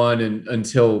minute 1 and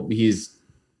until he's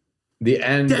the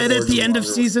end. Dead at the end of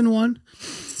season 1.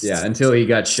 Yeah, until he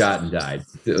got shot and died.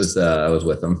 It was I was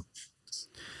with him.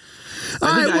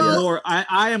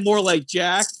 I am more like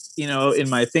Jack, in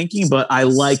my thinking, but I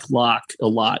like Locke a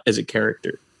lot as a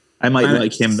character. I might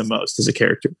like him the most as a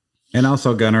character. And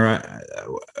also, Gunnar,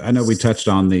 I know we touched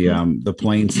on the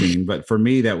plane scene, but for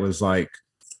me, that was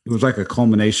it was like a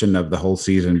culmination of the whole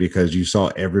season, because you saw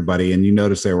everybody and you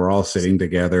noticed they were all sitting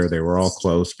together. They were all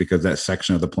close, because that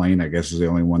section of the plane, I guess, is the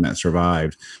only one that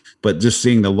survived. But just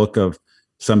seeing the look of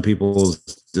some people's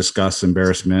disgust,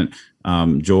 embarrassment,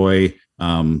 joy.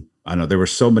 I know there were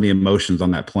so many emotions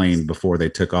on that plane before they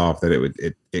took off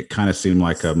that it kind of seemed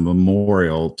like a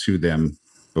memorial to them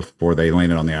before they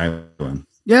landed on the island.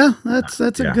 Yeah, that's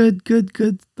a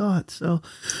good thought. So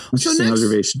next,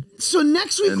 observation. So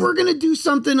next week we're gonna do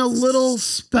something a little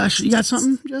special. You got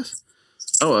something, Jess?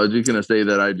 Oh, I was just gonna say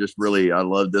that I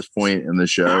love this point in the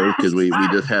show, because we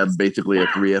just had basically a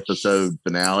 3-episode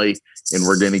finale, and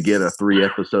we're gonna get a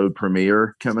 3-episode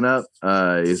premiere coming up.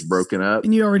 It's broken up,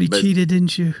 and you already cheated,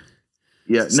 didn't you?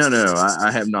 Yeah, no,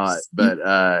 I have not, but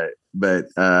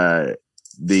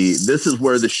this is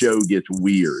where the show gets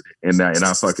weird, and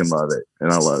I fucking love it,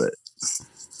 and I love it.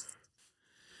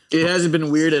 It hasn't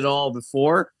been weird at all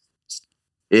before,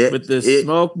 with the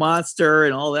smoke monster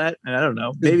and all that. And I don't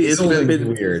know, maybe it's been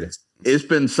weird. It's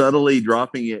been subtly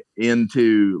dropping it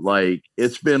into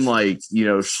it's been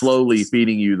slowly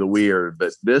feeding you the weird.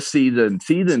 But this season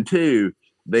 2,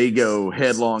 they go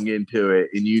headlong into it,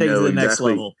 and to the next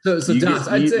level. So Don,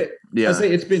 I'd say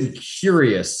it's been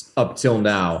curious up till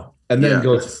now. And then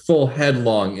goes full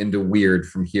headlong into weird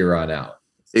from here on out.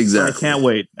 Exactly. So I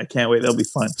can't wait. That'll be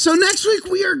fun. So next week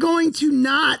we are going to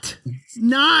not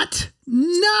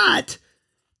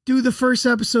do the first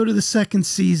episode of the second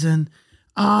season.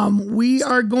 We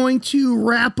are going to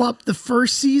wrap up the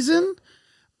first season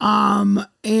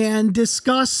and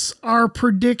discuss our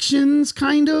predictions,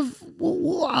 kind of.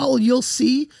 You'll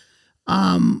see.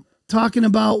 Talking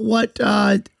about what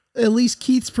at least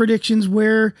Keith's predictions,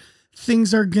 where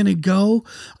things are gonna go.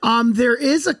 There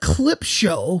is a clip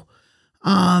show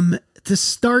to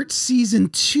start season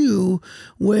 2,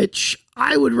 which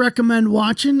I would recommend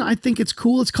watching. I think it's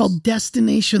cool. It's called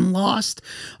Destination Lost.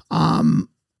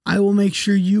 I will make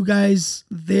sure you guys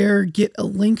there get a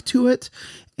link to it,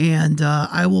 and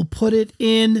I will put it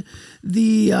in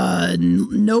the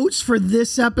notes for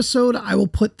this episode. I will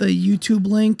put the YouTube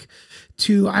link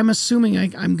to, I'm assuming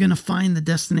I'm going to find the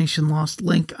Destination Lost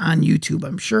link on YouTube.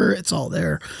 I'm sure it's all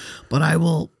there, but I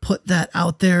will put that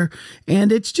out there.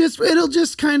 And it'll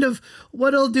just kind of,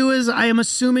 what it'll do is, I am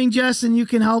assuming, Jess, and you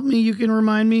can help me, you can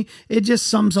remind me, it just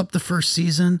sums up the first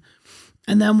season.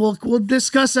 And then we'll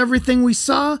discuss everything we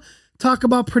saw, talk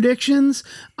about predictions.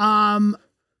 I'm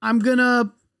going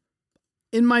to,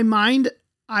 in my mind,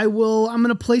 I'm going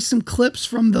to play some clips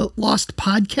from the Lost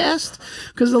podcast,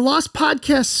 because the Lost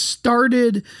podcast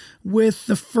started with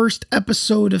the first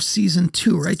episode of season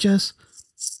 2, right, Jess?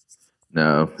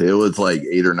 No, it was like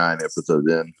 8 or 9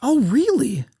 episodes in. Oh,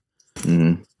 really?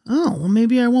 Mm-hmm. Oh, well,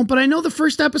 maybe I won't. But I know the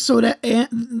first episode,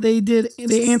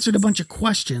 they answered a bunch of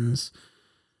questions.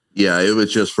 Yeah, it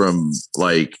was just from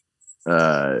like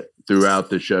throughout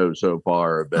the show so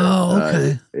far. But,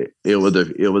 okay. It was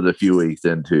a few weeks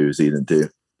into season 2.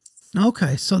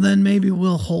 Okay, so then maybe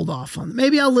we'll hold off on.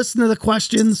 Maybe I'll listen to the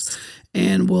questions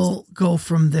and we'll go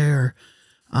from there.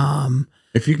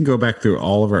 If you can go back through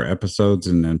all of our episodes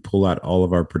and then pull out all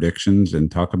of our predictions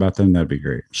and talk about them, that'd be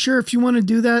great. Sure, if you want to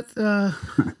do that.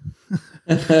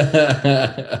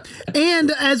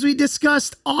 And as we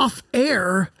discussed off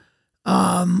air,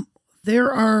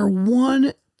 there are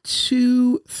 1,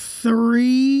 2,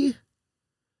 3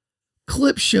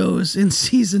 clip shows in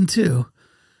season 2.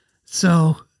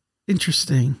 So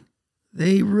interesting.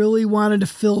 They really wanted to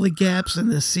fill the gaps in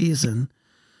this season.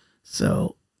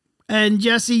 So, and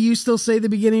Jesse, you still say the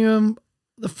beginning of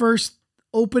the first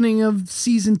opening of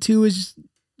season 2 is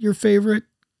your favorite?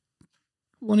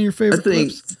 One of your favorite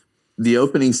clips? The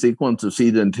opening sequence of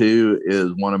season 2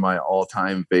 is one of my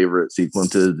all-time favorite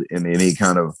sequences in any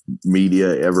kind of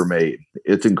media ever made.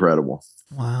 It's incredible.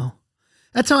 Wow.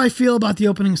 That's how I feel about the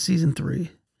opening of season 3.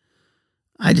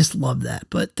 I just love that.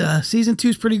 But season 2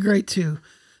 is pretty great too.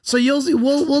 So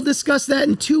we'll discuss that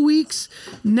in 2 weeks.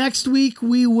 Next week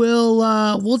we will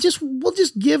we'll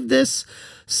just give this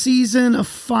season a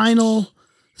final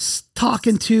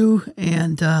talking to,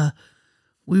 and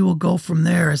we will go from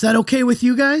there. Is that okay with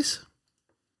you guys?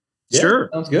 Yeah, sure.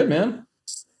 Sounds good, man.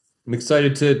 I'm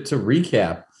excited to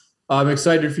recap. I'm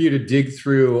excited for you to dig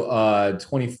through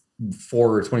 24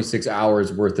 or 26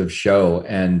 hours worth of show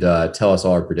and tell us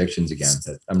all our predictions again.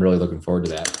 I'm really looking forward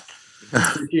to that.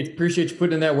 Appreciate you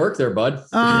putting in that work there, bud.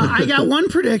 I got one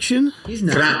prediction. Can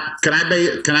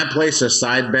I place a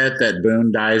side bet that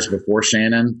Boone dies before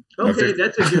Shannon? Okay,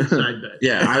 that's a good side bet.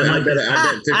 Yeah, I bet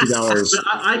 $50.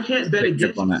 I can't bet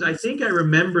against you because I think I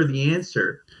remember the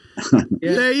answer.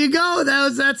 Yeah. There you go.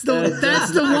 That's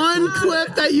the one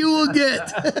clip that you will get.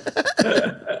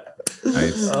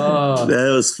 Nice.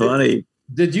 That was funny.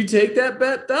 Did you take that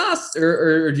bet, Dust,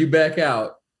 or did you back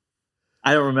out?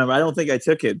 I don't remember. I don't think I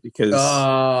took it because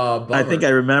I think I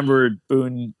remembered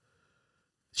Boone.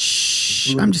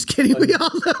 Shh! I'm just kidding. We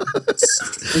all know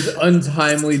his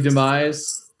untimely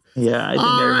demise. Yeah. I think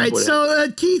all right.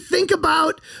 So, Keith, think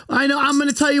about. I know. I'm going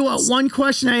to tell you what. One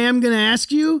question I am going to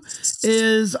ask you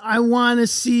is, I want to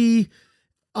see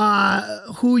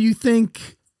who you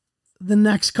think the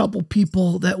next couple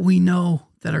people that we know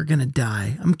that are going to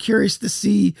die. I'm curious to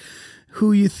see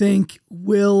who you think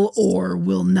will or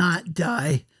will not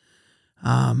die.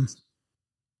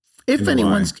 If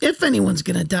anyone's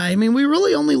going to die. I mean, we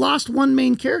really only lost one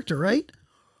main character, right?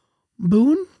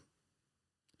 Boone.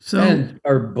 So, and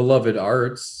our beloved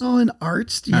Arts. Oh, and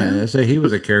Arts. Yeah. I say he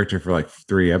was a character for like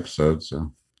 3 episodes.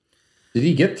 So did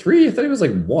he get 3? I thought he was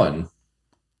like 1.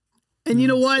 And you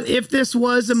know what? If this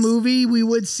was a movie, we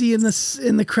would see in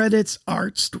the credits,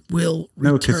 Arts will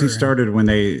return. No, because he started when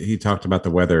he talked about the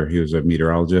weather. He was a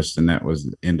meteorologist, and that was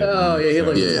the end of it. Oh, yeah, he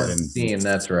looked scene.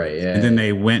 That's right. Yeah. And then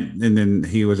they went, and then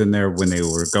he was in there when they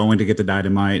were going to get the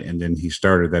dynamite, and then he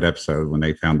started that episode when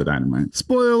they found the dynamite.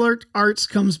 Spoiler alert: Arts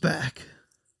comes back.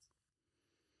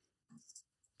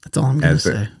 That's all I'm going to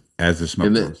say. As the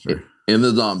smoke monster. In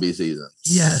the zombie season.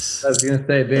 Yes. I was going to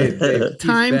say, they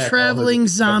time traveling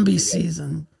zombie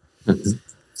season.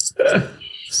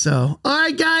 So, all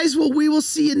right, guys. Well, we will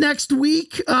see you next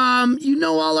week. You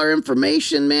know all our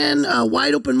information, man.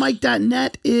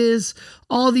 WideOpenMic.net is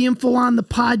all the info on the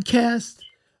podcast.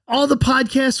 All the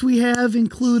podcasts we have,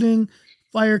 including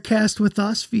Firecast with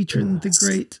Us, featuring the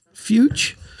great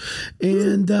Fuge,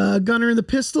 and Gunner and the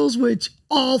Pistols, which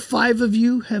all 5 of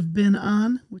you have been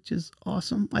on, which is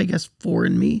awesome. I guess 4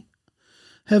 and me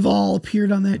have all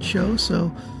appeared on that show.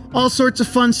 So all sorts of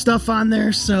fun stuff on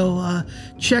there. So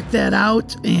check that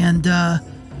out. And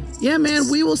yeah, man,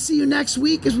 we will see you next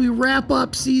week as we wrap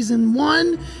up season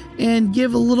 1 and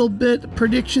give a little bit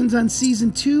predictions on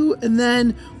season 2. And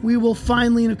then we will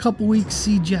finally, in a couple weeks,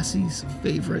 see Jesse's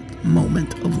favorite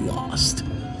moment of Lost.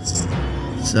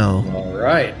 So, all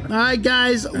right,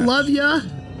 guys, love ya.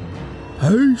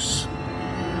 Peace.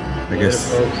 I guess.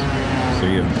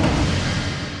 See you.